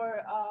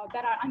or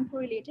that are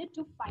uncorrelated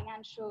to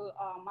financial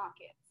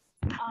markets.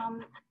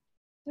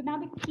 So now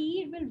the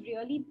key will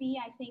really be,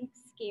 I think,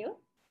 scale.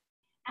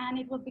 And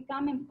it will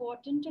become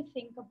important to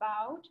think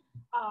about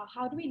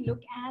how do we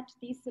look at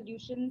these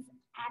solutions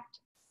at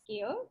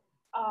scale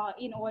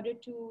in order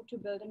to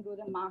build and grow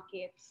the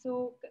market.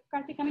 So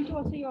Kartik, coming to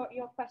also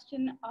your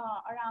question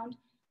around,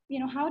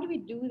 how do we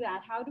do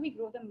that? How do we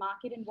grow the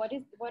market, and what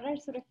are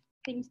sort of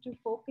things to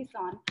focus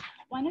on?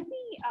 One of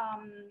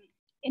the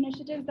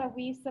initiatives that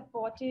we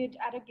supported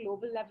at a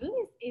global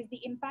level is the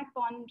Impact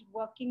Bond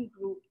Working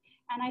Group.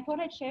 And I thought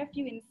I'd share a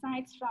few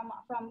insights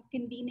from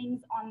convenings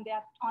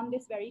on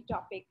this very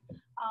topic.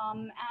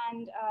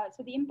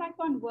 So the Impact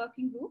Bond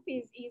Working Group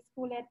is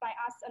co-led by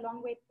us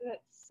along with the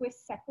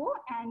Swiss SECO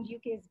and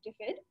UK's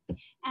DFID.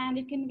 And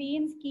it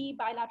convenes key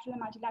bilateral and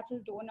multilateral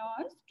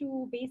donors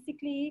to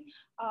basically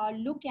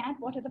look at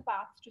what are the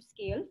paths to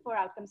scale for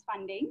outcomes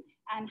funding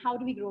and how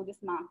do we grow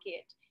this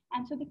market.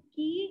 And so the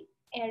key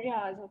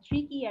areas, or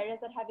three key areas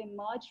that have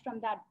emerged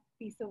from that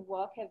piece of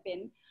work have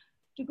been,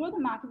 to grow the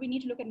market, we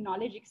need to look at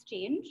knowledge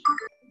exchange,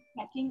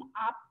 setting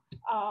up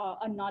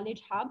a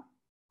knowledge hub,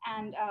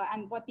 and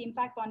what the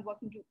Impact Bond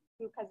Working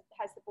Group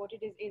has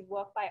supported is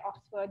work by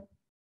Oxford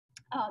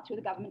through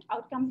the Government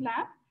Outcomes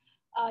Lab,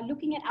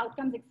 looking at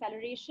outcomes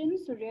acceleration.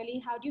 So really,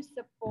 how do you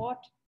support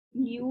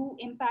new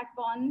impact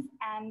bonds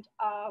and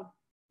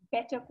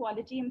better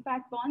quality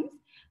impact bonds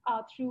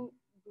through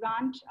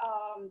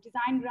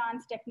design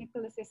grants,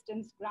 technical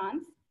assistance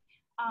grants,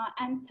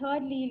 and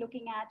thirdly,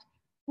 looking at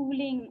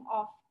pooling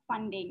of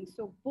funding.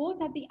 So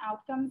both at the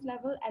outcomes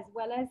level as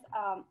well as,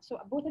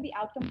 both at the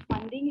outcome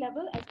funding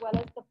level as well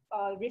as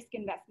the risk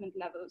investment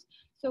levels.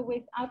 So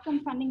with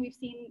outcome funding, we've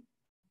seen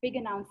big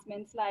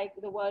announcements like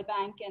the World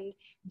Bank and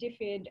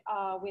DFID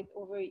with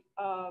over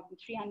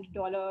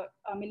 $300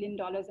 million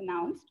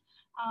announced.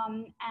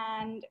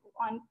 And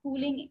on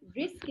pooling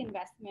risk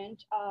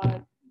investment,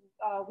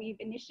 we've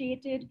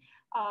initiated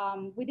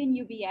within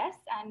UBS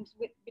and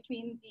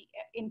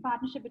in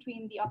partnership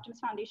between the Optimus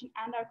Foundation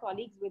and our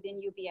colleagues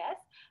within UBS,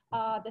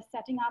 the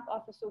setting up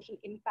of a social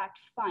impact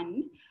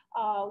fund,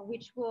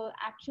 which will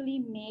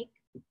actually make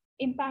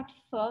impact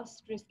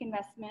first risk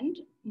investment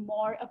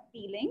more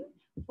appealing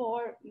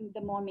for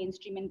the more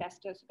mainstream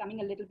investors. So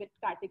coming a little bit,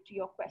 Kartik, to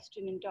your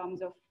question in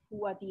terms of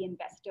who are the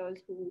investors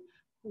who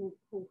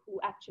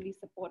actually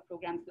support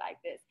programs like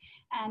this.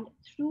 And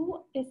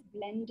through this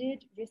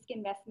blended risk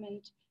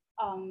investment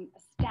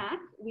stack,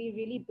 we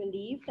really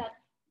believe that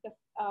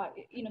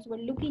so we're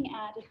looking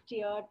at a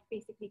tiered,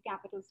 basically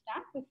capital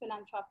stack with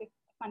philanthropic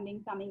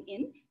funding coming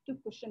in to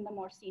cushion the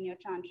more senior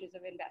tranches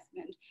of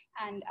investment,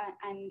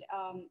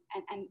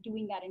 and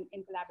doing that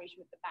in collaboration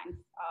with the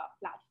bank's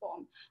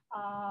platform.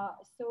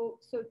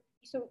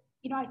 So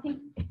I think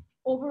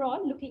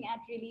overall, looking at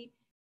really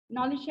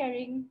knowledge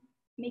sharing,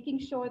 making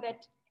sure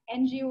that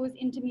NGOs,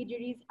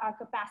 intermediaries are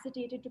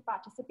capacitated to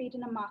participate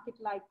in a market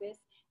like this,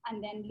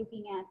 and then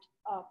looking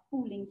at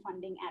pooling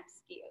funding at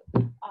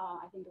scale.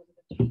 I think those are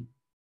the three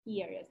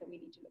key areas that we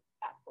need to look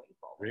at going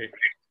forward. Great.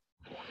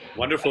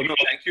 Wonderful. No,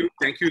 thank you,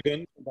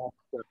 Dhun, for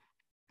that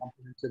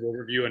comprehensive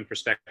overview and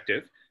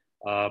perspective,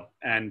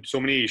 and so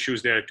many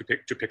issues there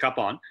to pick up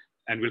on.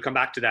 And we'll come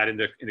back to that in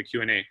the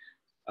Q&A.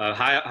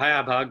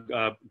 Hi,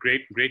 Abha.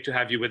 Great to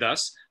have you with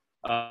us.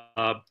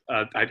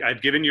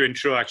 I'd given your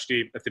intro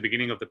actually at the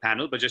beginning of the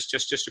panel, but just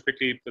to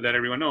quickly let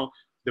everyone know,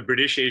 the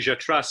British Asia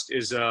Trust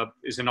is a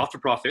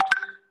not-for-profit,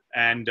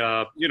 and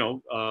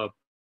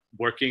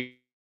working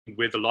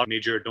with a lot of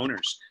major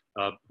donors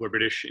who are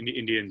British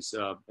Indians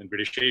and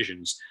British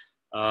Asians.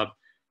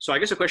 So I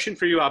guess a question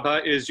for you,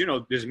 Abha, is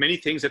there's many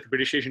things that the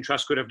British Asian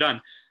Trust could have done.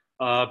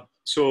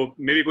 So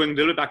maybe going a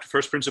little bit back to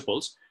first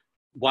principles,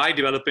 why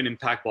develop an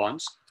impact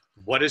bonds?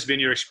 What has been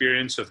your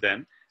experience of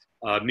them?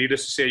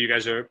 Needless to say, you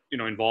guys are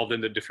involved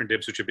in the different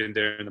DIBs which have been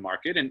there in the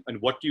market, and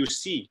what do you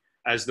see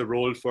as the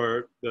role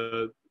for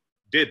the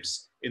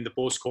DIBs in the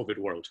post-COVID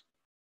world?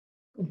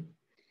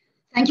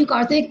 Thank you,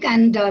 Kartik,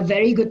 and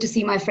very good to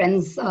see my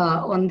friends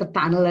on the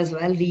panel as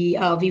well.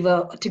 We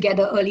were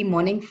together early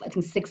morning, I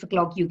think 6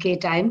 o'clock UK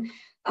time.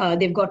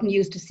 They've gotten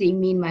used to seeing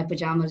me in my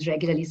pajamas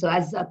regularly. So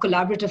as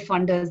collaborative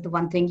funders, the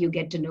one thing you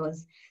get to know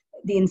is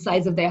the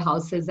insides of their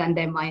houses and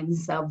their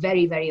minds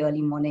very, very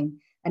early morning,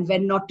 and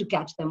when not to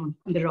catch them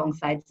on the wrong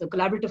side. So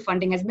collaborative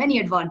funding has many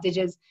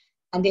advantages.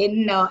 And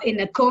in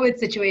a COVID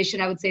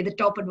situation, I would say the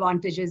top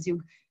advantage is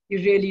you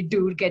really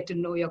do get to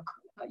know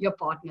your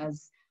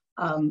partners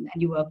and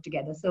you work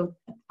together. So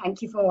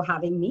thank you for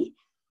having me.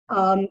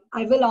 I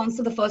will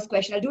answer the first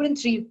question. I'll do it in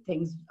three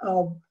things.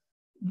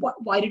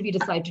 Why did we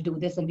decide to do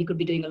this? And we could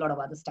be doing a lot of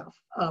other stuff.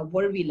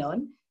 What did we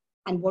learn?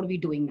 And what are we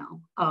doing now?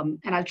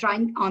 And I'll try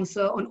and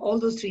answer on all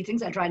those three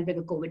things. I'll try and bring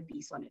a COVID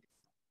piece on it.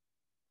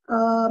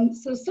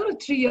 So sort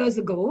of 3 years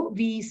ago,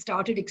 we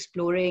started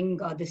exploring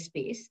this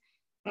space.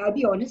 And I'll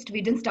be honest,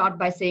 we didn't start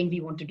by saying we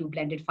want to do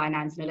blended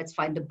finance. Now let's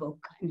find the book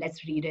and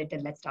let's read it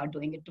and let's start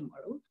doing it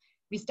tomorrow.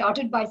 We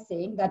started by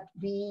saying that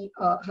we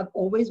have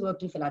always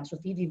worked in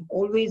philanthropy. We've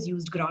always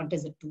used grant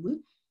as a tool.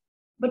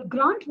 But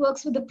grant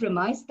works with the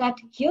premise that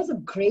here's a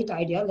great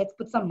idea. Let's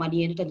put some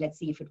money in it and let's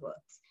see if it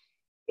works.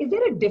 Is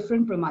there a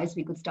different premise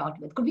we could start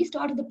with? Could we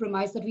start with the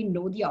premise that we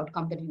know the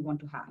outcome that we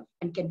want to have?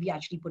 And can we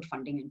actually put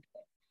funding into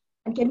it?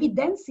 And can we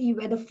then see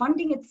where the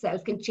funding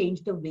itself can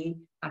change the way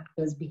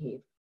actors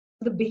behave?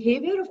 So the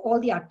behavior of all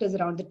the actors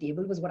around the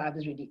table was what I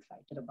was really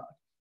excited about.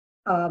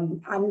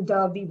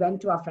 We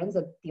went to our friends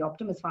at the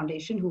Optimus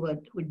Foundation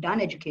who'd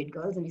done Educate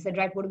Girls, and we said,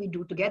 right, what do we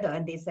do together?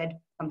 And they said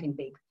something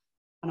big.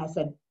 And I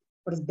said,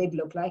 what does big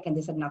look like? And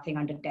they said nothing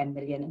under 10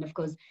 million. And of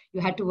course,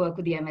 you had to work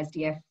with the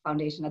MSDF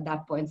Foundation at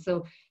that point.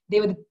 So they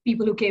were the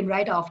people who came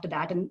right after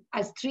that. And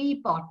as three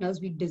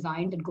partners, we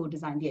designed and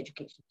co-designed the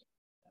education.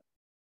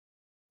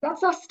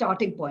 That's our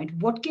starting point.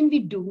 What can we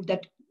do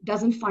that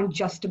doesn't fund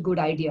just a good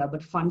idea,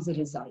 but funds a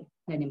result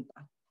and an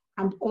impact?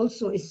 And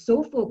also is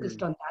so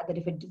focused on that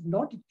if it is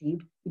not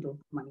achieved, we don't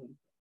put money in.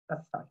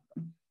 That's starting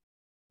point.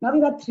 Now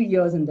we've had 3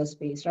 years in this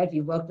space, right?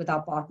 We've worked with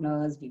our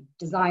partners, we've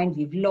designed,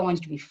 we've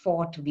launched, we've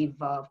fought, we've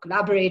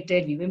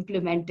collaborated, we've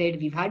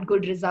implemented, we've had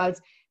good results,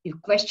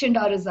 we've questioned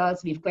our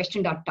results, we've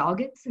questioned our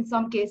targets in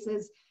some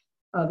cases,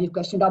 we've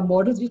questioned our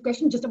models, we've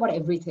questioned just about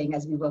everything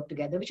as we work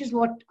together, which is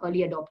what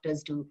early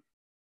adopters do.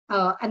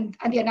 And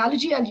the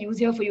analogy I'll use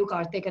here for you,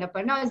 Kartik and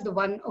Aparna, is the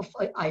one of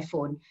an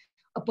iPhone.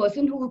 A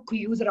person who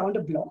queues around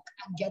a block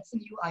and gets a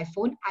new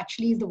iPhone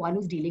actually is the one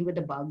who's dealing with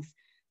the bugs.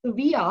 So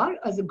we are,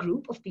 as a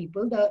group of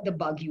people, the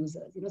bug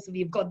users. So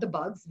we've got the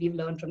bugs, we've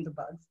learned from the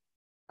bugs.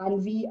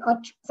 And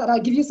so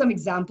I'll give you some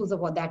examples of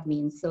what that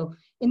means. So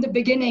in the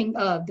beginning,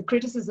 the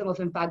criticism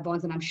of impact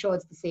bonds, and I'm sure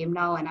it's the same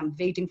now, and I'm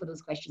waiting for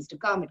those questions to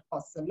come. It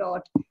costs a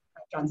lot,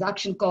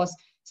 transaction costs.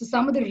 So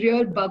some of the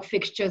real bug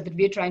fixtures that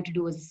we're trying to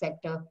do as a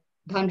sector,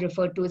 Dhun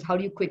referred to as how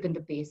do you quicken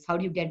the pace? How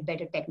do you get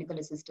better technical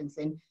assistance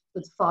in? So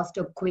it's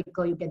faster,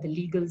 quicker, you get the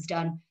legals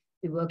done.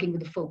 We're working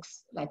with the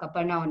folks like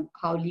Aparna on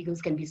how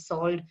legals can be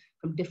solved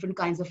from different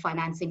kinds of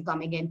financing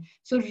coming in.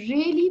 So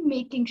really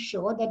making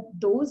sure that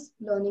those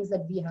learnings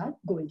that we have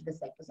go into the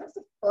sector. So that's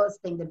the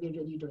first thing that we're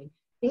really doing.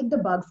 Take the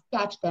bugs,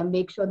 catch them,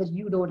 make sure that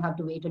you don't have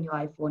to wait on your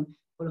iPhone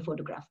for a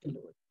photograph to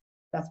load.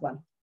 That's one.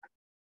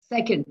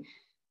 Second,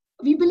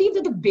 we believe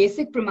that the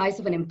basic premise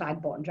of an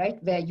impact bond,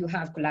 right, where you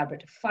have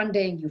collaborative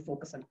funding, you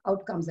focus on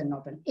outcomes and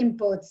not on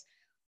inputs,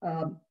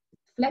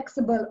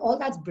 flexible, all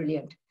that's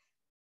brilliant.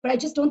 But I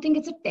just don't think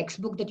it's a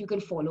textbook that you can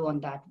follow on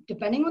that.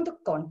 Depending on the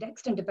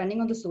context and depending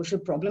on the social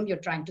problem you're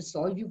trying to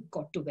solve, you've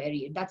got to vary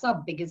it. That's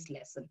our biggest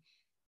lesson.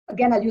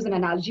 Again, I'll use an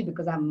analogy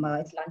because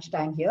it's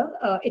lunchtime here.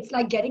 It's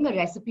like getting a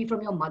recipe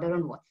from your mother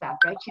on WhatsApp,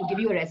 right? She'll give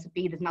you a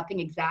recipe, there's nothing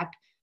exact,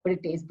 but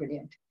it tastes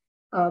brilliant.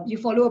 You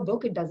follow a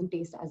book, it doesn't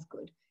taste as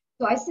good.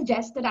 So I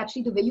suggest that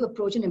actually the way you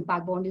approach an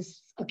impact bond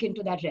is akin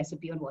to that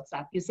recipe on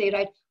WhatsApp. You say,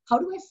 right, how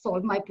do I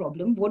solve my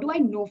problem? What do I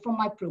know from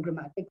my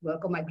programmatic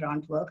work or my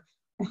grant work?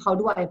 And how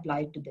do I apply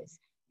it to this?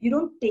 You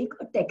don't take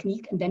a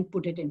technique and then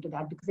put it into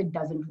that because it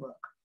doesn't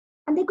work.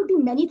 And there could be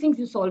many things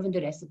you solve in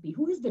the recipe.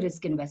 Who is the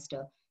risk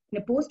investor?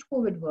 In a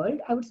post-COVID world,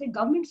 I would say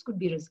governments could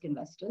be risk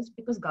investors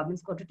because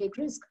governments got to take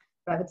risk.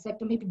 Private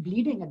sector may be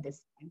bleeding at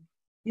this time.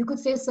 You could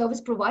say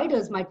service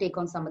providers might take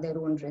on some of their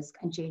own risk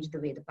and change the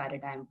way the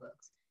paradigm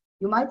works.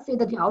 You might say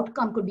that the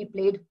outcome could be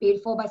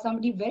paid for by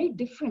somebody very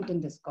different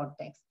in this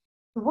context.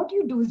 So what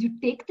you do is you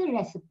take the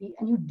recipe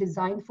and you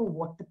design for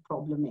what the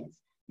problem is.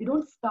 You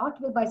don't start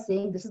by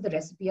saying, this is the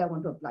recipe I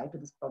want to apply to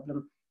this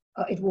problem.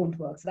 It won't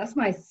work. So that's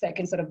my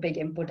second sort of big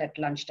input at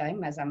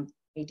lunchtime as I'm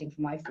waiting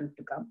for my food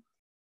to come.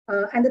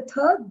 And the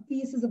third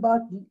piece is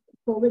about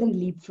COVID and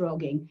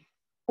leapfrogging.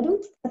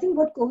 I think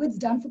what COVID's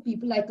done for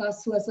people like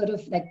us who are sort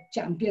of like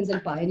champions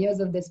and pioneers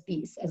of this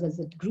piece as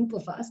a group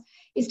of us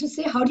is to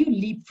say, how do you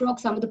leapfrog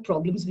some of the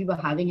problems we were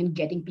having in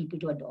getting people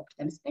to adopt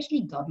them,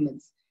 especially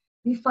governments?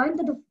 We find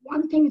that the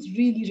one thing that's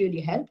really, really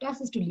helped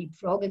us is to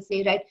leapfrog and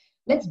say, right,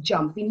 let's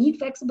jump. We need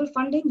flexible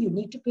funding. You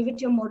need to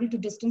pivot your model to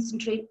distance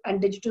and trade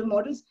and digital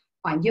models.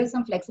 Fine, here's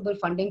some flexible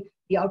funding.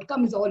 The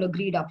outcome is all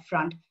agreed up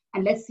front.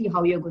 And let's see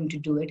how you're going to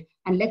do it.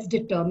 And let's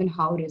determine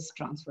how risk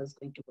transfer is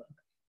going to work.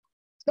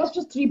 So that's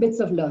just 3 bits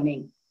of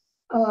learning.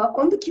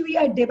 On the QE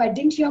I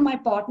didn't hear my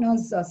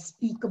partners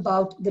speak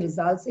about the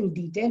results in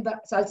detail,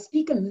 but so I'll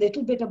speak a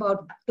little bit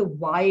about the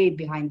why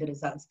behind the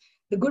results.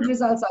 The good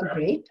results are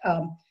great.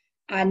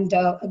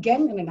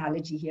 Again, an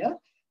analogy here.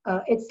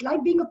 It's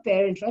like being a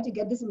parent, right? You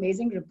get this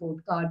amazing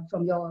report card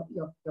from your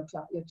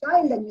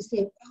child and you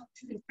say, oh,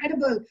 this is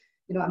incredible.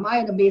 am I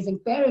an amazing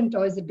parent,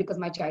 or is it because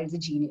my child's a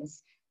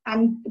genius?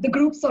 And the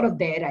group's sort of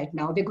there right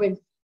now. They're going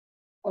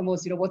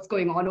almost, what's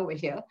going on over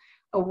here?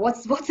 Or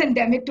what's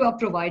endemic to our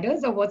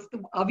providers? Or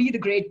are we the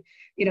great,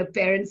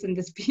 parents in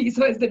this piece,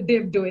 or is the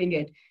DIB doing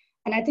it?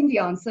 And I think the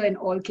answer in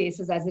all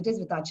cases, as it is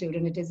with our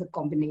children, it is a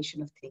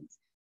combination of things.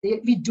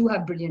 We do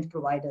have brilliant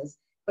providers,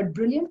 but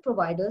brilliant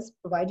providers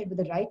provided with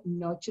the right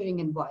nurturing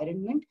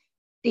environment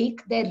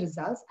take their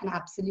results and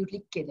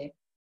absolutely kill it.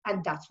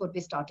 And that's what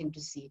we're starting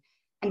to see.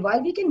 And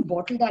while we can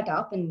bottle that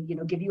up and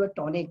give you a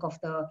tonic of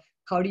the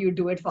how do you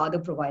do it for other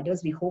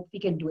providers, we hope we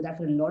can do that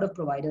for a lot of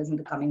providers in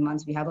the coming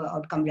months. We have an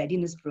outcome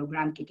readiness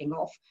program kicking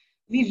off.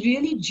 We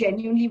really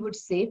genuinely would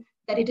say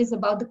that it is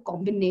about the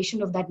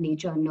combination of that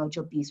nature and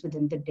nurture piece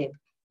within the DIB,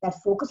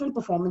 that focus on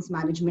performance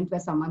management where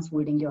someone's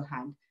holding your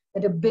hand,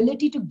 that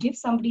ability to give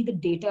somebody the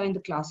data in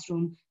the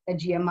classroom that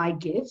GMI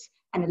gives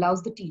and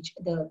allows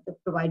the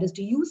providers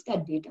to use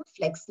that data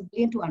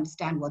flexibly and to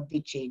understand what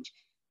they change.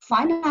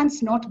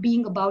 Finance not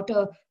being about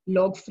a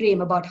log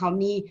frame about how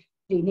many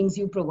trainings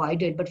you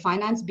provided, but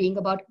finance being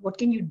about what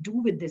can you do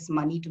with this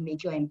money to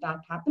make your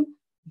impact happen.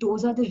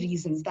 Those are the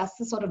reasons. That's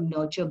the sort of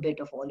nurture bit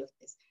of all of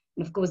this.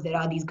 And of course, there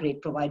are these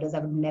great providers. I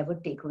would never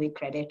take away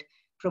credit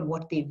from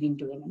what they've been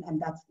doing. And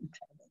that's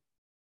incredible.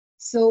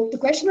 So the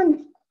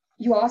question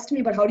you asked me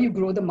about how do you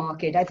grow the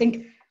market? I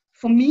think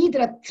for me,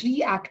 there are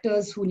three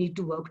actors who need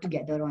to work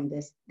together on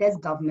this. There's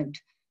government.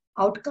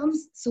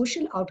 Outcomes,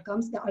 social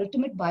outcomes, the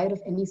ultimate buyer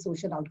of any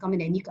social outcome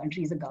in any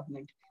country is a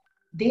government.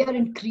 They are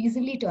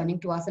increasingly turning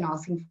to us and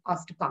asking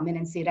us to come in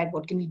and say, right,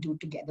 what can we do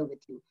together with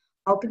you?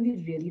 How can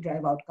we really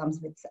drive outcomes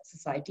with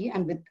society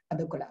and with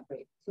other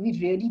collaborators? So we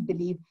really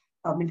believe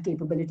government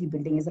capability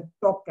building is a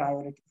top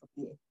priority for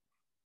PA.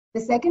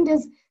 The second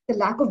is the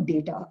lack of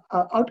data.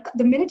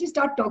 The minute you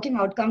start talking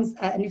outcomes,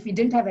 and if we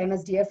didn't have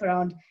MSDF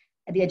around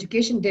the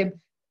education DIB,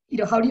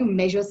 how do you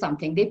measure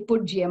something? They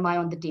put GMI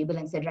on the table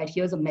and said, right,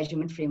 here's a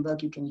measurement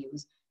framework you can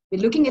use.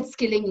 We're looking at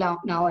skilling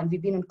now, and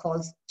we've been on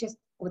calls just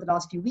over the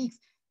last few weeks.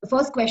 The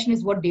first question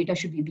is, what data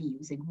should we be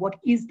using? What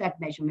is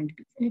that measurement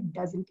piece? And it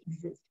doesn't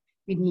exist.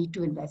 We need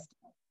to invest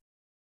in it.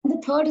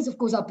 And the third is, of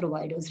course, our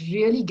providers,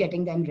 really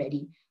getting them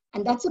ready.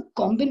 And that's a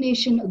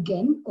combination,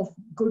 again, of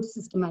good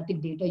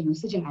systematic data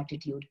usage and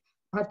attitude.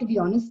 I have to be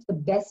honest, the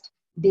best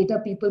data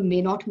people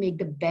may not make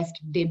the best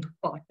DIB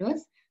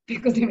partners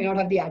because they may not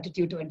have the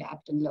attitude to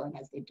adapt and learn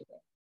as they do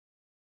it.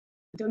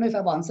 I don't know if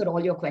I've answered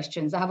all your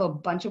questions. I have a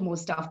bunch of more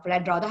stuff, but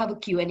I'd rather have a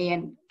Q&A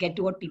and get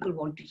to what people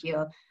want to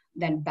hear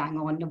than bang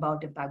on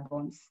about impact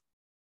bonds.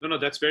 No,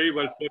 that's very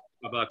well put,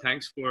 Abha.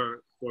 Thanks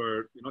for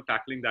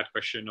tackling that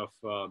question of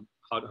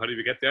how do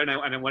we get there. And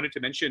I wanted to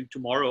mention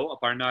tomorrow,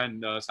 Aparna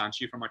and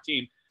Sanchi from our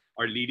team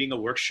are leading a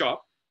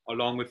workshop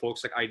along with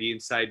folks like ID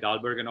Inside,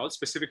 Dalberg, and all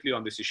specifically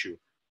on this issue,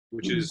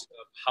 which is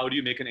how do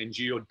you make an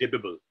NGO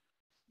DIBable?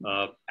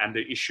 And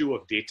the issue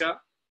of data,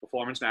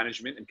 performance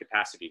management, and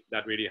capacity.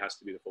 That really has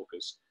to be the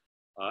focus.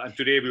 And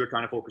today we were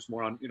trying to focus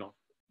more on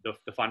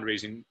the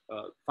fundraising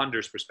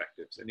funders'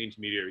 perspectives and the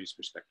intermediaries'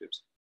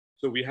 perspectives.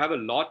 So we have a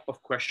lot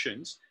of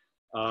questions.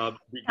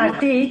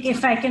 Kartik,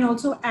 if I can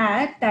also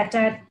add that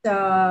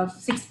at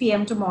 6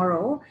 p.m.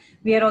 tomorrow,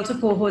 we are also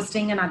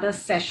co-hosting another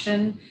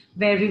session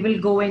where we will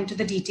go into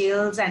the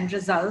details and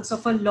results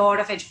of a lot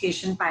of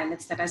education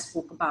pilots that I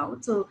spoke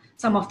about. So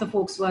some of the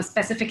folks who are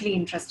specifically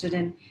interested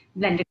in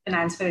blended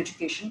finance for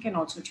education can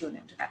also tune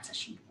into that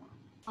session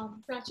tomorrow.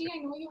 Prachi, I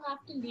know you have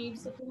to leave,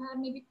 so if you have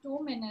maybe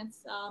 2 minutes,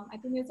 I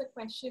think there's a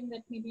question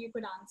that maybe you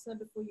could answer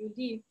before you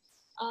leave.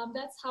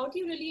 That's how do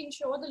you really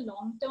ensure the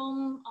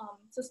long-term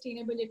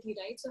sustainability,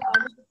 right? So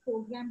how does the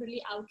program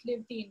really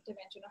outlive the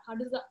intervention, or how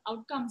does the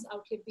outcomes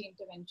outlive the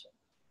intervention?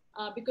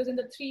 Because in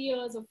the 3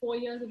 years or 4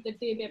 years of the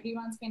DIB,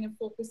 everyone's kind of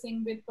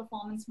focusing with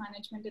performance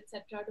management,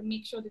 etc., to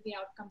make sure that the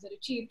outcomes are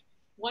achieved.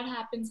 What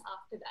happens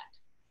after that?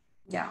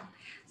 Yeah,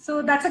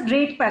 so that's a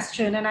great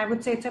question, and I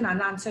would say it's an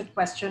unanswered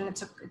question.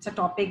 It's a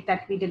topic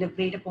that we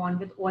deliberate upon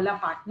with all our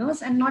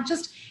partners, and not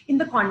just in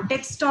the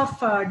context of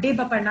DIB,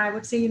 Aparna. I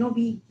would say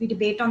we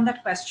debate on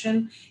that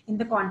question in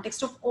the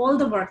context of all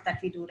the work that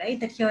we do, right?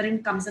 That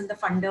herein comes in the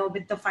funder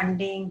with the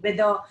funding, with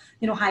a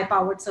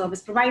high-powered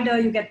service provider.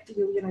 You get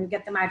you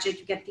get the magic,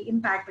 you get the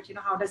impact,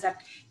 but how does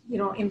that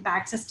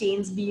impact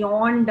sustains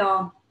beyond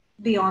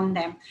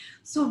them?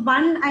 So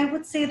one, I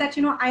would say that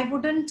I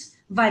wouldn't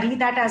worry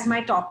that as my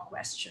top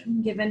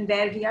question, given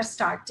where we are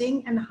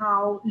starting and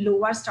how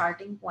low our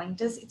starting point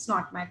is. It's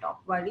not my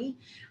top worry.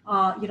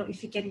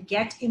 If we can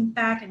get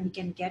impact and we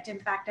can get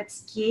impact at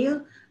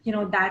scale,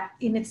 that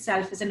in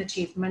itself is an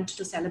achievement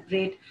to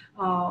celebrate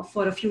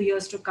for a few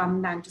years to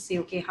come, than to say,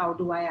 okay, how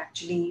do I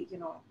actually,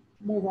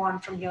 move on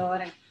from here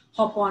and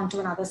hop on to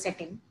another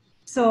setting.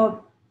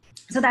 So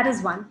that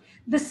is one.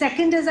 The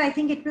second is, I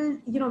think it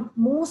will,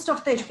 most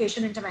of the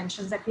education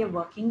interventions that we are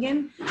working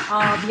in,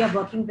 we are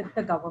working with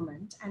the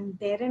government. And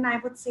therein, I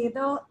would say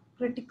the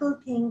critical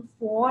thing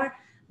for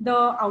the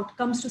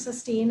outcomes to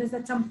sustain is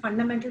that some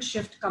fundamental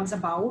shift comes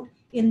about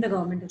in the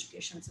government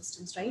education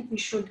systems, right? We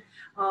should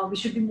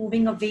be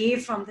moving away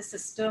from the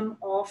system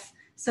of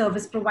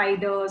service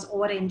providers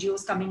or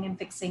NGOs coming and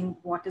fixing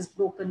what is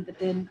broken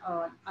within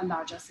a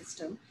larger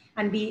system.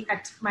 And we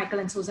at Michael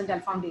and Susan Dell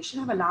Foundation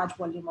have a large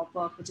volume of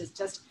work, which is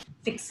just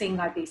fixing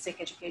our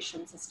basic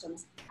education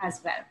systems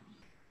as well.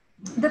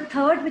 The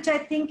third, which I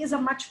think is a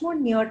much more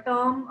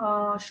near-term,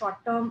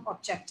 short-term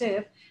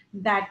objective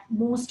that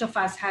most of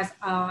us as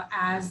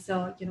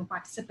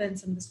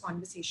participants in this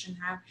conversation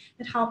have,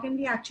 that how can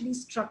we actually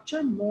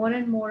structure more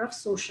and more of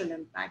social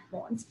impact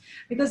bonds?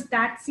 Because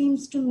that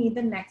seems to me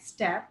the next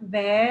step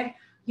where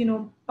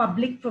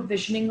public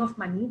provisioning of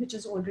money, which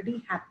is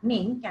already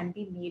happening, can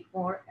be made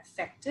more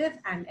effective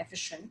and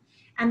efficient,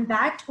 and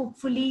that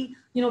hopefully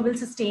will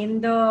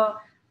sustain the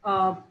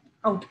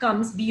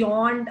outcomes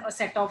beyond a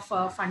set of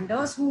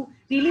funders who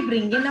really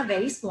bring in a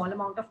very small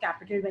amount of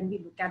capital when we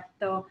look at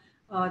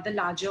the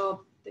larger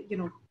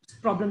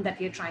problem that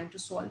we are trying to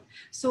solve.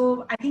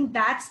 So I think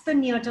that's the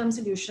near-term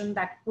solution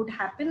that could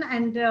happen,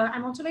 and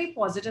I'm also very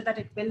positive that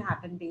it will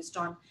happen based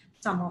on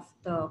some of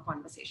the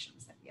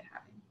conversations that we are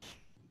having.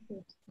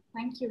 Good.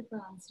 Thank you for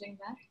answering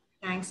that.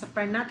 Thanks,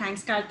 Aparna.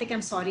 Thanks, Kartik.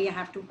 I'm sorry I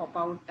have to hop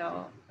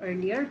out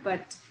earlier,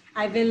 but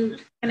I will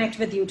connect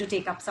with you to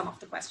take up some of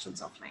the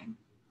questions offline.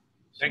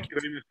 Thank you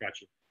very much,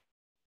 Prachi.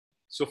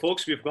 So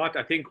folks, we've got,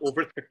 I think,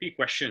 over 30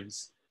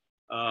 questions.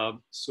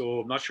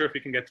 So I'm not sure if we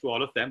can get through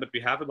all of them, but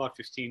we have about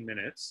 15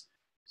 minutes.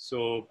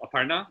 So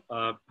Aparna,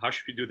 how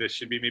should we do this?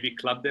 Should we maybe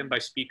club them by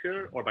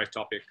speaker or by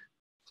topic?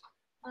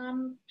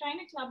 Trying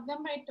to club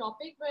them by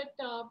topic,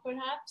 but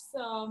perhaps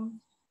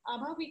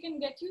Abha, we can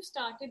get you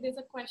started. There's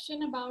a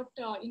question about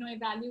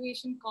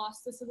evaluation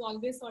costs. This is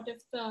always sort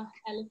of the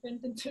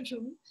elephant in the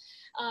room.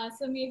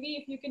 So maybe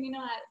if you can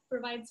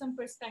provide some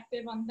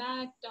perspective on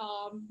that.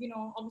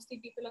 Obviously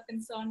people are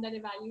concerned that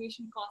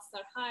evaluation costs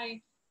are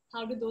high.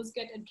 How do those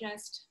get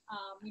addressed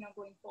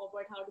going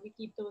forward? How do we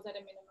keep those at a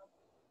minimum?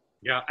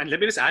 Yeah, and let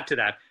me just add to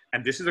that.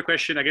 And this is a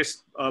question, I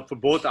guess, for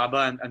both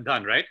Abha and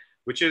Dhun, right?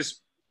 Which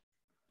is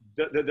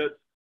the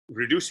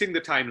reducing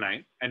the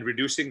timeline and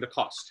reducing the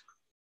cost.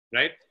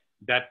 Right?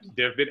 That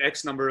there have been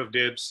X number of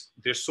DIBs.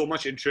 There's so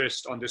much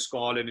interest on this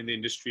call and in the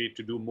industry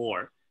to do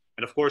more.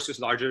 And of course, there's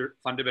larger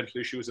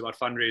fundamental issues about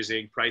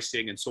fundraising,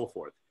 pricing, and so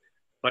forth.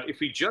 But if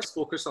we just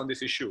focus on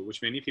this issue,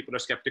 which many people are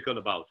skeptical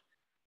about,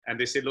 and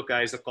they say, look,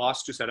 guys, the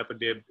cost to set up a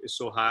DIB is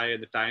so high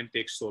and the time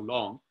takes so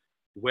long,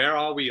 where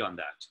are we on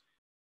that?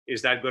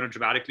 Is that going to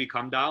dramatically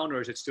come down,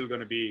 or is it still going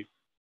to be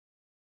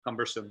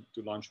cumbersome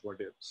to launch more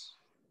DIBs?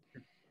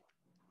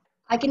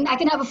 I can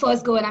have a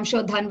first go, and I'm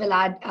sure Dhun will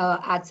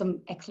add some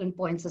excellent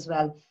points as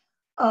well.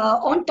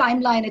 On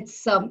timeline,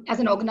 it's as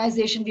an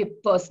organization, we're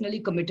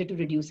personally committed to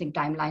reducing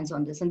timelines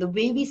on this. And the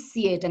way we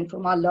see it, and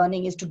from our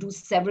learning, is to do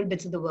several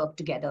bits of the work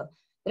together.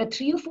 There are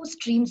 3 or 4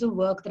 streams of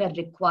work that are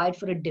required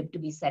for a DIB to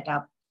be set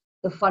up.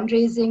 The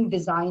fundraising,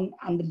 design,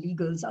 and the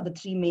legals are the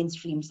 3 main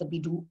streams that we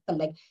do.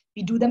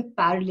 We do them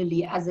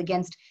parallelly as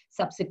against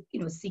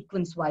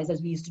sequence-wise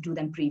as we used to do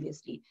them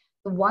previously.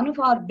 So one of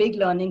our big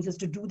learnings is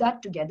to do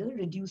that together,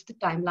 reduce the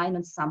timeline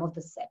on some of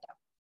the setup.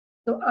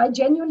 So I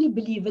genuinely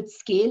believe with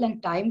scale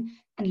and time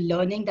and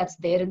learning that's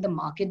there in the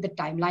market, the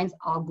timelines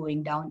are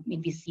going down. I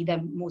mean, we see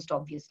them most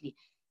obviously.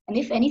 And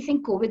if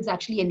anything, COVID's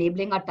actually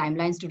enabling our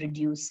timelines to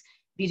reduce.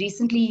 We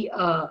recently,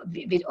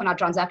 on our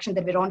transaction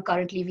that we're on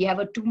currently, we have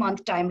a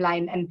 2-month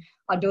timeline, and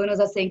our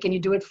donors are saying, can you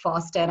do it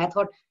faster? And I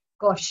thought,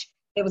 gosh,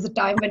 there was a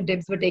time when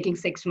DIBs were taking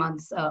 6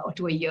 months or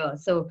to a year.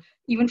 So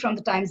even from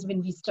the times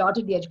when we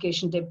started the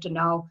education DIB to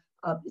now,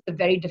 it's a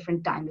very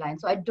different timeline.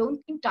 So I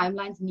don't think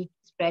timelines need to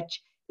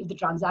stretch if the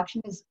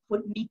transaction is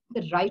for meeting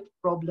the right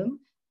problem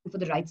and for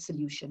the right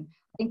solution.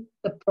 I think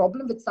the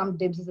problem with some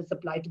DIBs is it's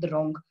applied to the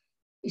wrong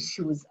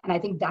issues. And I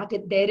think that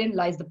therein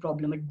lies the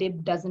problem. A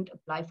DIB doesn't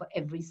apply for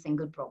every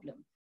single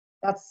problem.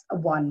 That's a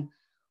one.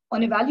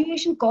 On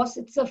evaluation costs,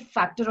 it's a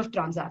factor of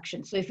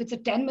transaction. So if it's a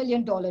 $10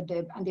 million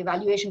DIB and the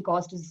evaluation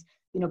cost is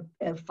 5%,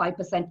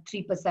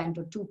 3%,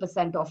 or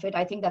 2% of it,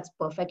 I think that's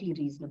perfectly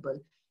reasonable.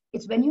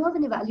 It's when you have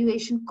an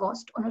evaluation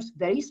cost on a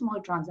very small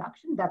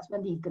transaction, that's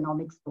when the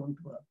economics don't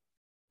work.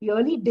 The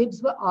early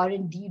DIBs were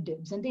R&D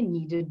DIBs, and they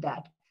needed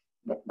that.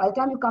 But by the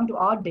time you come to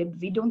our DIB,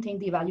 we don't think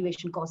the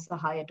evaluation costs are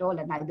high at all,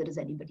 and neither is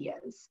anybody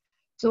else.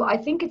 So I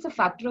think it's a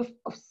factor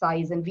of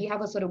size, and we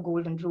have a sort of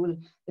golden rule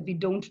that we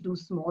don't do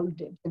small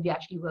DIBs, and we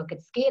actually work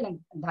at scale, and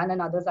Dhun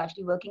and others are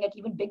actually working at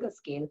even bigger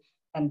scale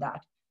than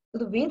that. So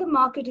the way the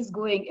market is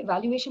going,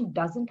 evaluation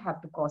doesn't have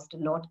to cost a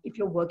lot if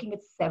you're working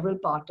with several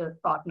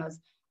partners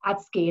at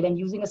scale and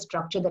using a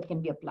structure that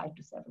can be applied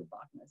to several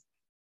partners.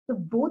 So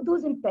both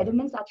those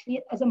impediments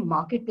actually, as a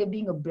market, they're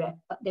being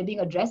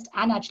addressed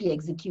and actually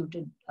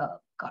executed,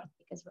 Kartik,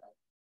 as well.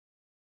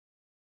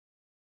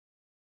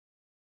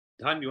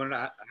 Dhun, you want to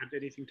add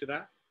anything to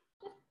that?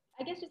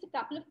 I guess just a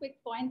couple of quick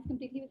points.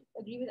 Completely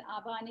agree with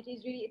Abha, and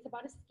it's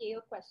about a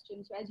scale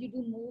question. So as you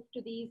do move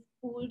to these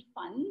pooled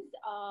funds,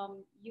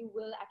 you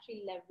will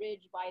actually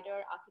leverage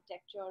wider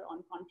architecture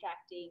on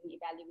contracting,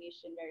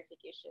 evaluation,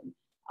 verification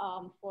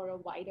for a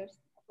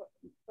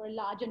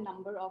larger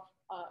number of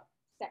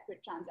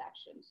separate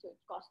transaction. So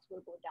costs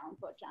will go down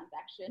per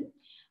transaction.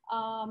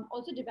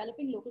 Also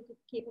developing local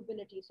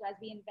capabilities. So as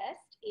we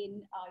invest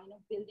in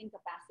building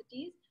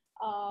capacities,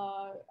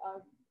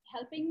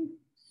 helping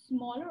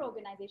smaller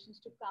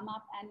organizations to come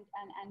up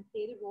and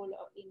play the role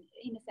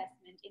in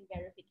assessment, in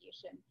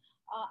verification.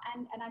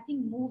 And I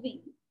think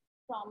moving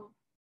from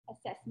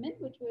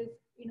assessment, which was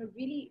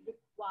really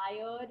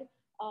required,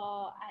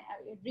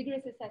 a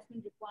rigorous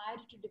assessment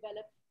required to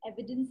develop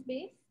evidence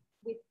base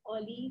with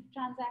early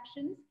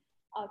transactions,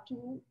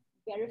 to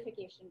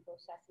verification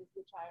processes,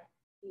 which are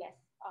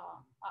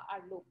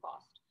are low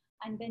cost,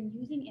 and then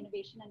using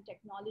innovation and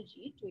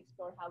technology to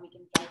explore how we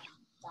can drive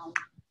down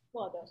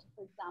further. So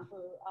for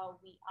example,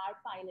 we are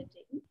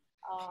piloting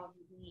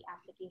the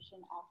application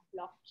of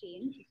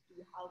blockchain to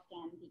see how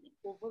can the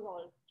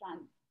overall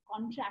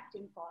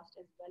contracting cost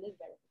as well as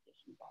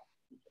verification cost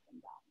be driven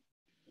down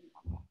in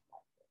contracts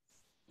like this.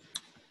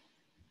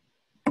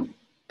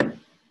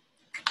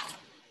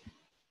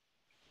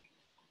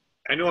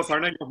 I know,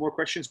 Aparna, you have more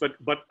questions, but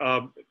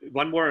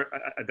one more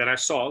that I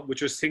saw,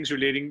 which was things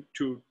relating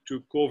to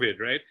COVID,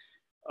 right?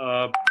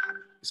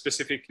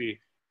 Specifically,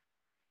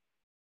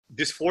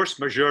 this force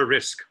majeure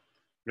risk,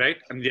 right?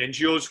 I mean, the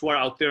NGOs who are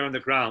out there on the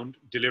ground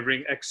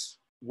delivering X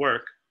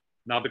work,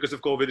 now because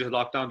of COVID, there's a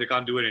lockdown, they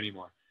can't do it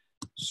anymore.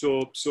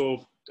 So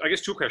I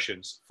guess two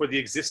questions. For the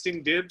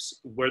existing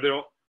DIBs,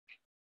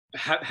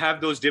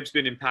 have those DIBs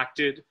been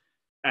impacted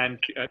and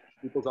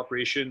people's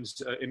operations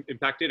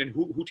impacted, and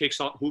who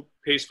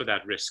pays for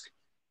that risk?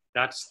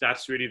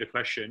 That's really the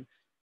question.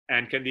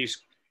 And can these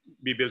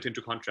be built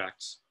into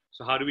contracts?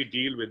 So how do we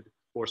deal with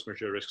force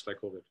majeure risks like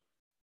COVID?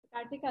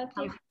 Kartik, I'll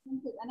take,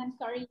 and I'm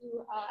sorry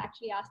you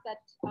actually asked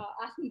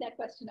me that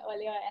question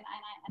earlier,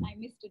 and I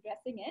missed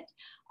addressing it.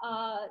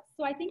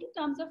 So I think in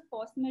terms of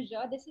force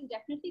majeure, this is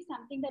definitely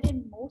something that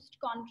in most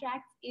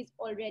contracts is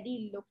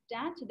already looked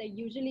at. There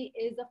usually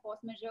is a force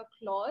majeure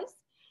clause.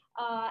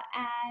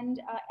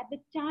 And at the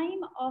time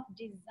of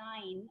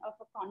design of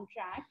a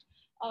contract,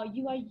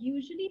 you are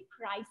usually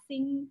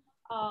pricing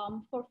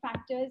for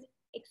factors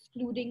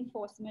excluding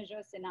force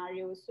majeure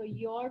scenarios. So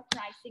your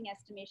pricing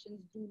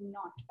estimations do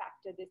not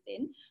factor this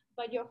in,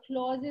 but your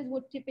clauses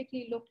would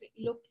typically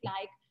look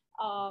like,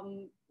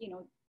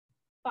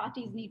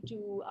 parties need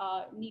to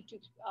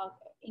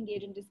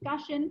engage in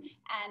discussion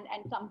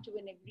and come to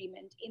an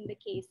agreement in the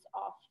case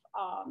of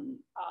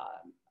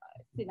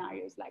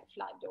scenarios like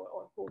flood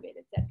or COVID,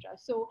 etc.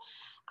 So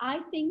I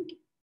think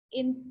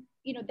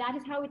that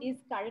is how it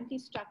is currently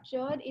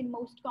structured in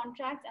most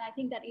contracts, and I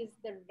think that is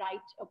the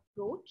right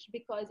approach,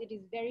 because it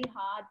is very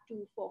hard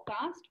to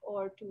forecast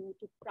or to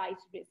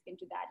price risk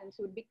into that, and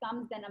so it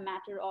becomes then a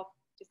matter of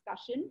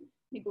discussion,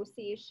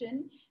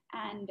 negotiation,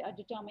 and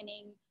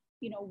determining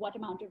what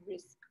amount of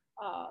risk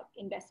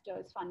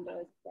investors,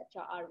 funders,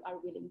 etc. are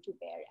willing to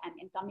bear,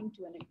 and coming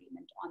to an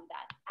agreement on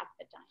that at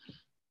the time.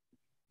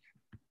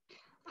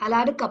 I'll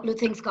add a couple of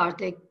things,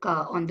 Kartik,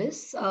 on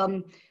this.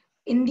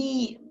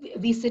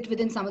 We sit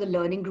within some of the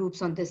learning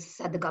groups on this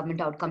at the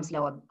Government Outcomes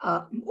Law.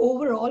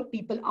 Overall,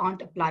 people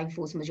aren't applying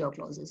force majeure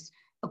clauses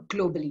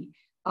globally.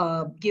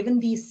 Given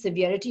the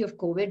severity of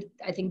COVID,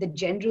 I think the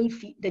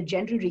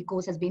general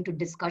recourse has been to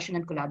discussion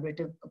and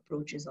collaborative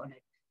approaches on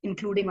it,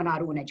 including on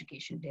our own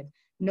education DIB.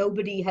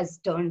 Nobody has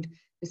turned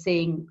to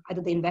saying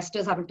either the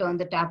investors haven't turned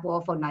the tap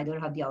off or neither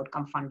have the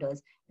outcome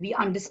funders. We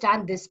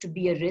understand this to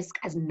be a risk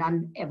as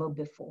none ever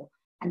before.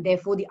 And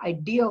therefore, the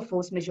idea of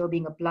force majeure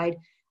being applied,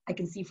 I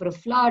can see for a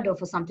flood or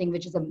for something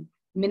which is a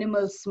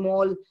minimal,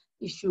 small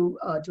issue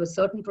to a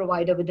certain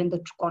provider within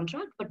the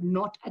contract, but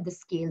not at the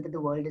scale that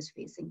the world is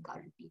facing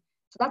currently.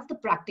 So that's the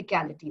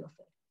practicality of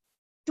it.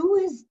 Two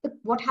is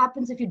what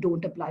happens if you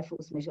don't apply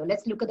force majeure.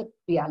 Let's look at the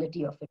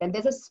reality of it. And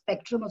there's a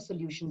spectrum of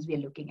solutions we are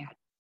looking at.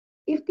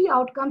 If the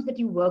outcomes that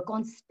you work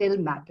on still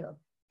matter,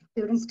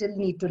 children still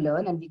need to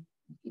learn, and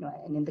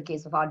and in the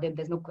case of our DIB,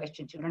 there's no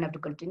question, children have to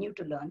continue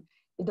to learn.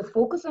 If the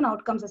focus on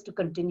outcomes has to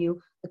continue,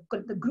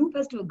 the group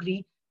has to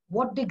agree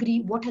what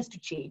degree, what has to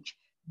change.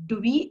 Do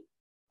we,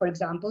 for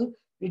example,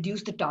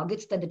 reduce the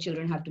targets that the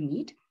children have to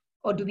meet,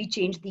 or do we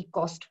change the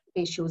cost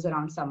ratios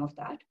around some of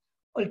that?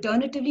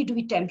 Alternatively, do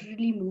we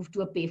temporarily move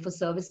to a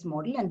pay-for-service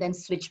model and then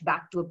switch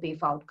back to a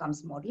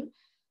pay-for-outcomes model?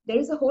 There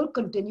is a whole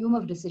continuum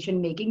of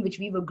decision-making which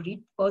we've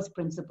agreed first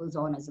principles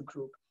on as a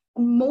group.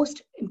 And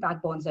most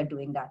impact bonds are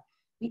doing that.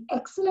 The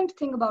excellent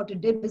thing about a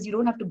DIB is you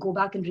don't have to go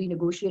back and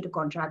renegotiate a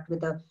contract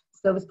with a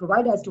service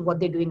provider as to what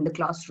they're doing in the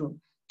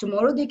classroom.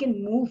 Tomorrow, they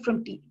can move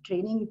from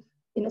training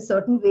in a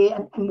certain way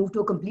and move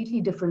to a completely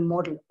different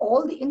model.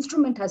 All the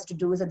instrument has to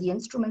do is at the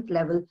instrument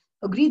level,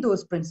 agree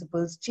those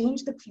principles,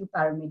 change the few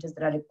parameters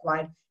that are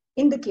required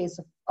in the case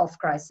of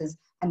crisis,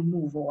 and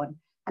move on.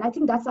 And I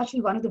think that's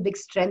actually one of the big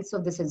strengths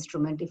of this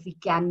instrument. If we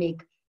can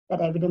make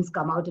that evidence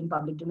come out in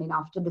public domain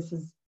after this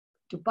is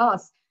to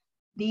pass,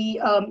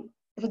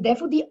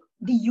 therefore the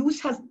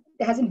use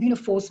there hasn't been a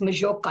force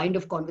majeure kind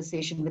of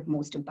conversation with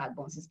most impact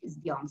bonds is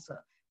the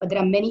answer. But there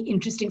are many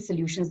interesting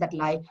solutions that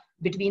lie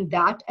between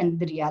that and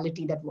the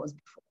reality that was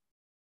before.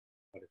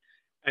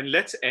 And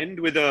let's end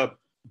with a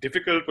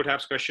difficult,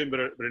 perhaps, question, but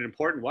an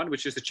important one,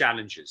 which is the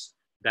challenges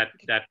that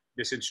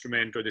this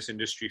instrument or this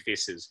industry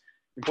faces.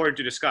 Important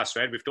to discuss,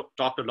 right? We've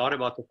talked a lot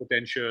about the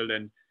potential,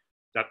 and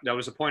that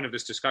was the point of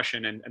this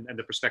discussion, and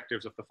the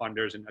perspectives of the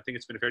funders. And I think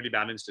it's been a fairly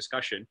balanced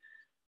discussion.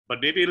 But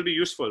maybe it'll be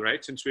useful,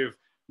 right? Since a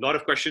lot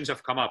of questions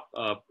have come up,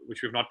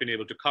 which we've not been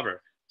able to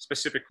cover.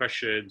 Specific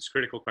questions,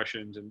 critical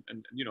questions, and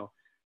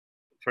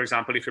for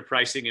example, if you're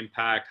pricing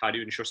impact, how do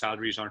you ensure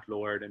salaries aren't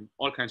lowered, and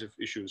all kinds of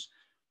issues.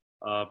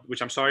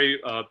 Which I'm sorry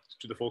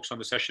to the folks on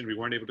the session, we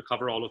weren't able to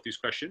cover all of these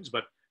questions,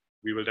 but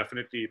we will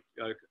definitely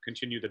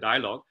continue the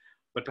dialogue.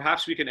 But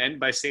perhaps we can end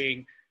by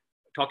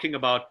talking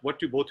about what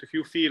do both of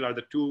you feel are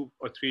the 2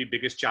 or 3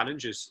 biggest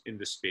challenges in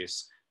this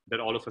space that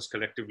all of us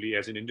collectively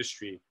as an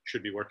industry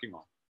should be working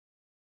on.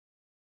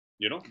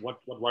 What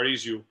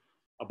worries you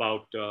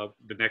about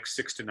the next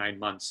 6 to 9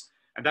 months?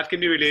 And that can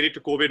be related to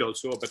COVID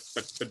also,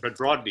 but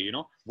broadly,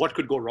 what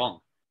could go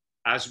wrong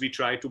as we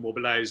try to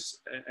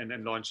mobilize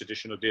and launch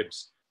additional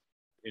DIBs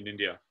in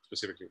India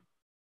specifically?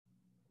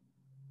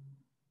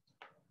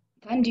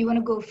 Dhun, do you want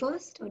to go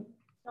first? Or?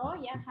 Oh,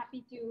 yeah,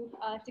 happy to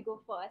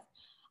go first.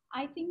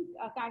 I think,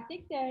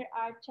 Kartik, there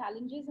are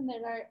challenges and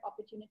there are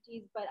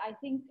opportunities, but I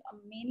think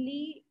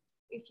mainly,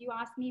 if you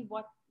ask me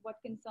what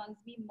concerns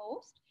me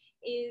most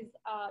is,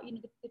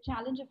 the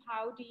challenge of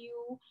how do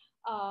you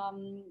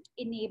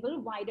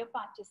enable wider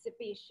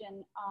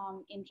participation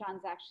in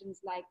transactions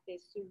like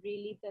this, so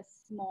really the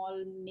small,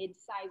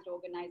 mid-sized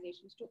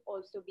organizations to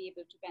also be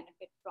able to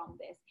benefit from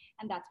this.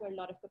 And that's where a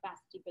lot of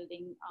capacity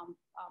building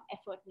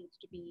effort needs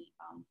to be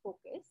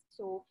focused.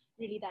 So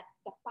really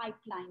the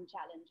pipeline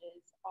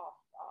challenges of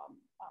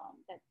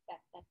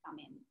that come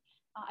in.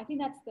 I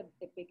think that's the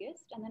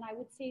biggest. And then I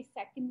would say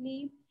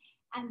secondly,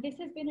 and this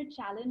has been a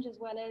challenge as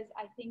well as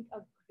I think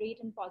a great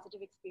and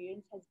positive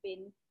experience has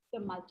been the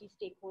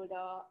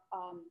multi-stakeholder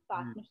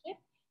partnership.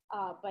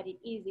 But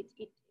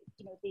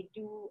they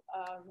do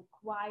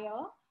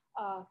require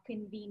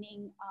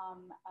convening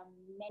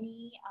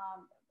many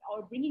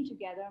or bringing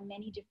together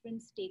many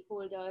different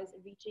stakeholders,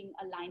 reaching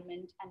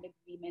alignment and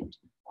agreement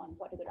on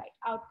what are the right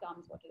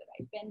outcomes, what are the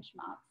right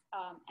benchmarks,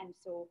 and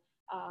so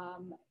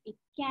it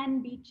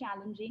can be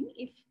challenging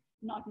if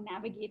not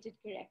navigated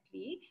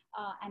correctly,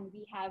 and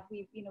we've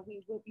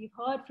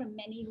heard from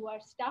many who are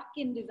stuck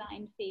in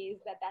design phase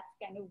that's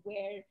kind of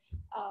where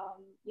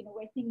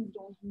where things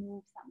don't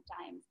move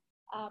sometimes.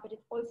 But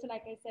it's also,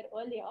 like I said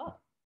earlier,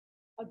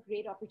 a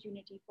great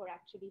opportunity for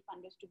actually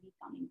funders to be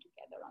coming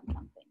together on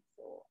something.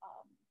 So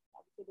I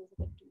would say those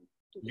are the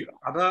two.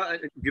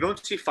 Abha, you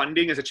don't see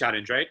funding as a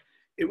challenge, right?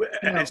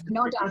 No,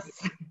 not us.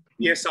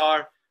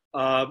 ESR.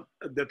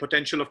 The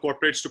potential of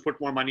corporates to put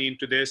more money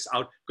into this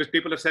because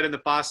people have said in the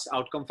past,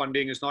 outcome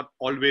funding is not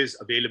always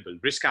available.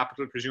 Risk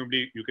capital,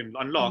 presumably you can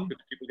unlock if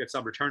people get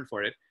some return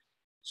for it.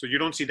 So you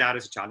don't see that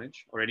as a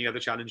challenge or any other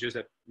challenges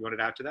that you wanted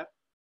to add to that?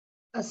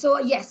 So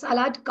yes, I'll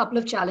add a couple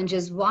of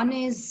challenges. One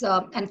is,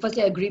 and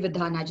firstly, I agree with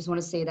Dhun. I just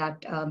want to say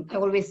that I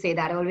always say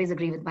that I always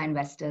agree with my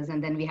investors,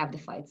 and then we have the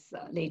fights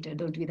later,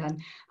 don't we, Dhun?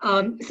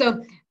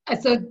 So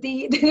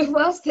the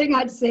first thing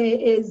I'd say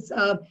is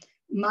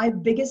my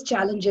biggest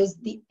challenge is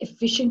the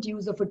efficient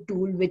use of a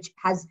tool which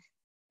has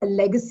a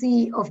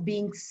legacy of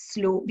being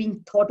slow,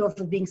 being thought of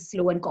as being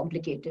slow and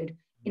complicated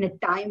in a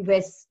time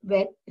where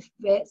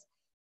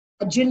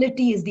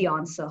agility is the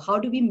answer. How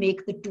do we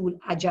make the tool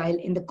agile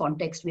in the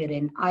context we're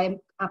in? I am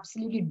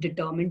absolutely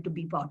determined to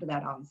be part of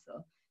that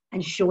answer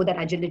and show that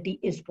agility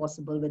is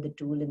possible with the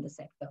tool in the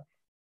sector.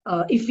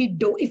 If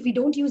we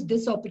don't use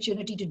this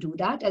opportunity to do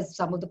that, as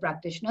some of the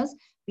practitioners,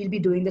 we'll be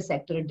doing the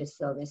sector a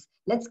disservice.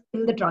 Let's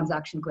kill the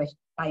transaction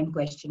time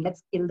question.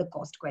 Let's kill the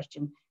cost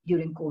question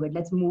during COVID.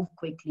 Let's move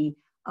quickly.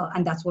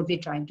 And that's what we're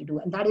trying to do.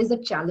 And that is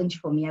a challenge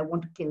for me. I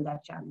want to kill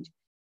that challenge.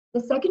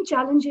 The second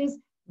challenge is,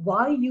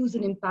 why use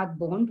an impact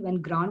bond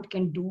when grant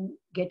can do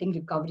getting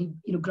recovery,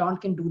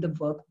 grant can do the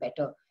work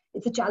better?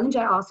 It's a challenge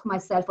I ask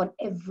myself on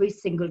every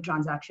single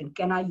transaction.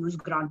 Can I use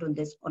grant on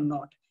this or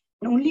not?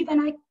 And only when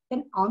I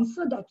can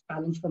answer that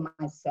challenge for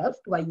myself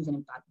do I use an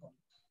impact bond.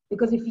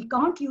 Because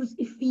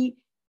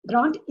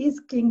grant is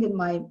king in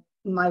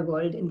my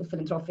world, in the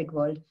philanthropic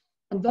world.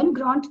 And when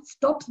grant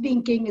stops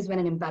being king is when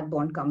an impact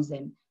bond comes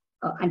in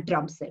and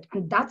trumps it.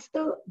 And that's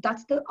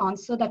the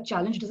answer. That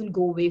challenge doesn't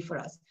go away for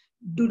us.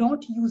 Do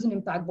not use an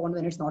impact bond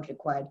when it's not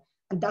required.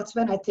 And that's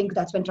when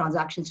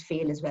transactions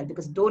fail as well,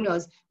 because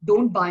donors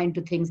don't buy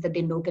into things that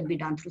they know can be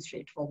done through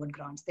straightforward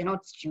grants. They're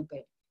not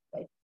stupid,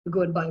 right? You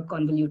go and buy a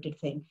convoluted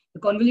thing. The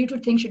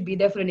convoluted thing should be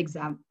there for an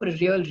exam, for a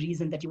real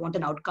reason that you want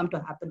an outcome to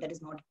happen that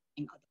is not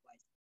happening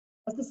otherwise.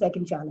 That's the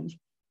second challenge.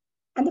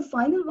 And the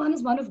final one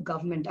is one of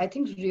government. I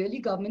think really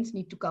governments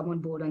need to come on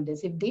board on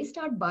this. If they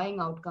start buying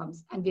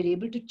outcomes and we're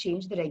able to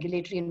change the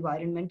regulatory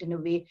environment in a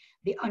way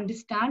they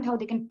understand how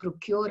they can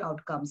procure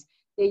outcomes,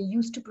 they're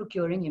used to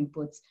procuring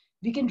inputs,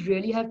 we can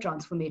really have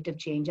transformative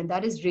change. And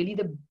that is really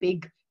the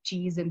big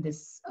cheese in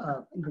this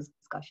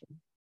discussion.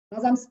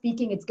 As I'm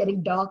speaking, it's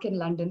getting dark in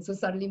London. So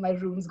suddenly my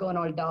room's gone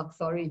all dark.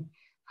 Sorry.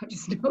 I've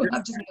just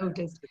noticed.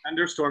 It's a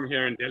thunderstorm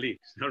here in Delhi.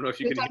 I don't know if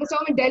you can.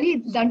 Thunderstorm in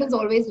Delhi. London's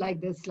always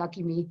like this.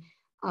 Lucky me.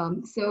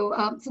 So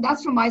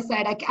that's from my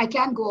side. I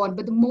can go on,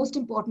 but the most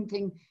important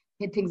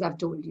things I've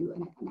told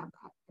you,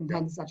 and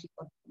hence such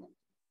important.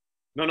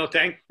 No,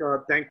 thank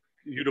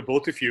you to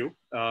both of you,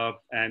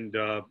 and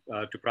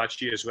to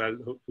Prachi as well,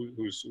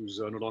 who's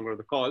no longer on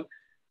the call.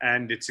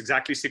 And it's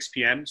exactly 6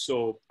 p.m.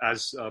 So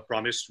as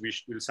promised,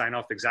 we'll sign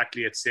off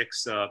exactly at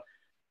 6 to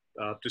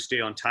stay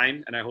on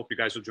time. And I hope you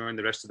guys will join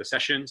the rest of the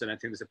sessions. And I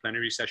think there's a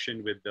plenary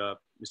session with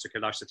Mr.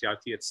 Kailash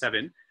Satyarthi at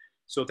 7.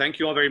 So thank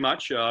you all very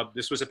much.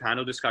 This was a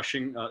panel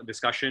discussion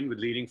with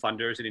leading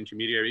funders and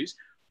intermediaries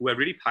who have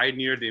really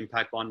pioneered the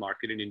impact bond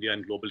market in India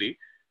and globally.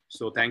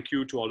 So thank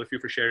you to all of you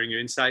for sharing your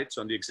insights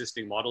on the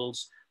existing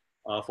models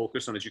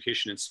focused on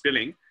education and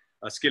skilling,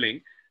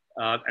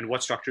 and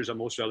what structures are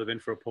most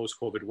relevant for a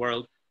post-COVID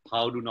world.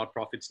 How do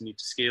not-profits need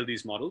to scale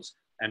these models,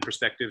 and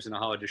perspectives on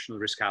how additional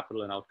risk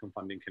capital and outcome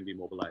funding can be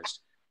mobilized.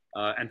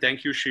 And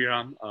thank you,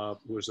 Shriram,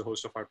 who is the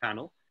host of our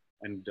panel,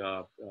 and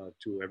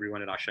to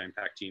everyone at Asha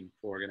Impact team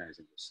for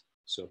organizing this.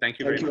 So thank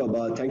you very much.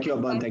 Abha. Thank you,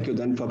 Abha. Thank you,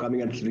 Dhun, for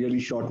coming at really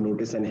short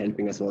notice and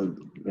helping us all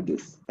with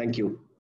this. Thank you.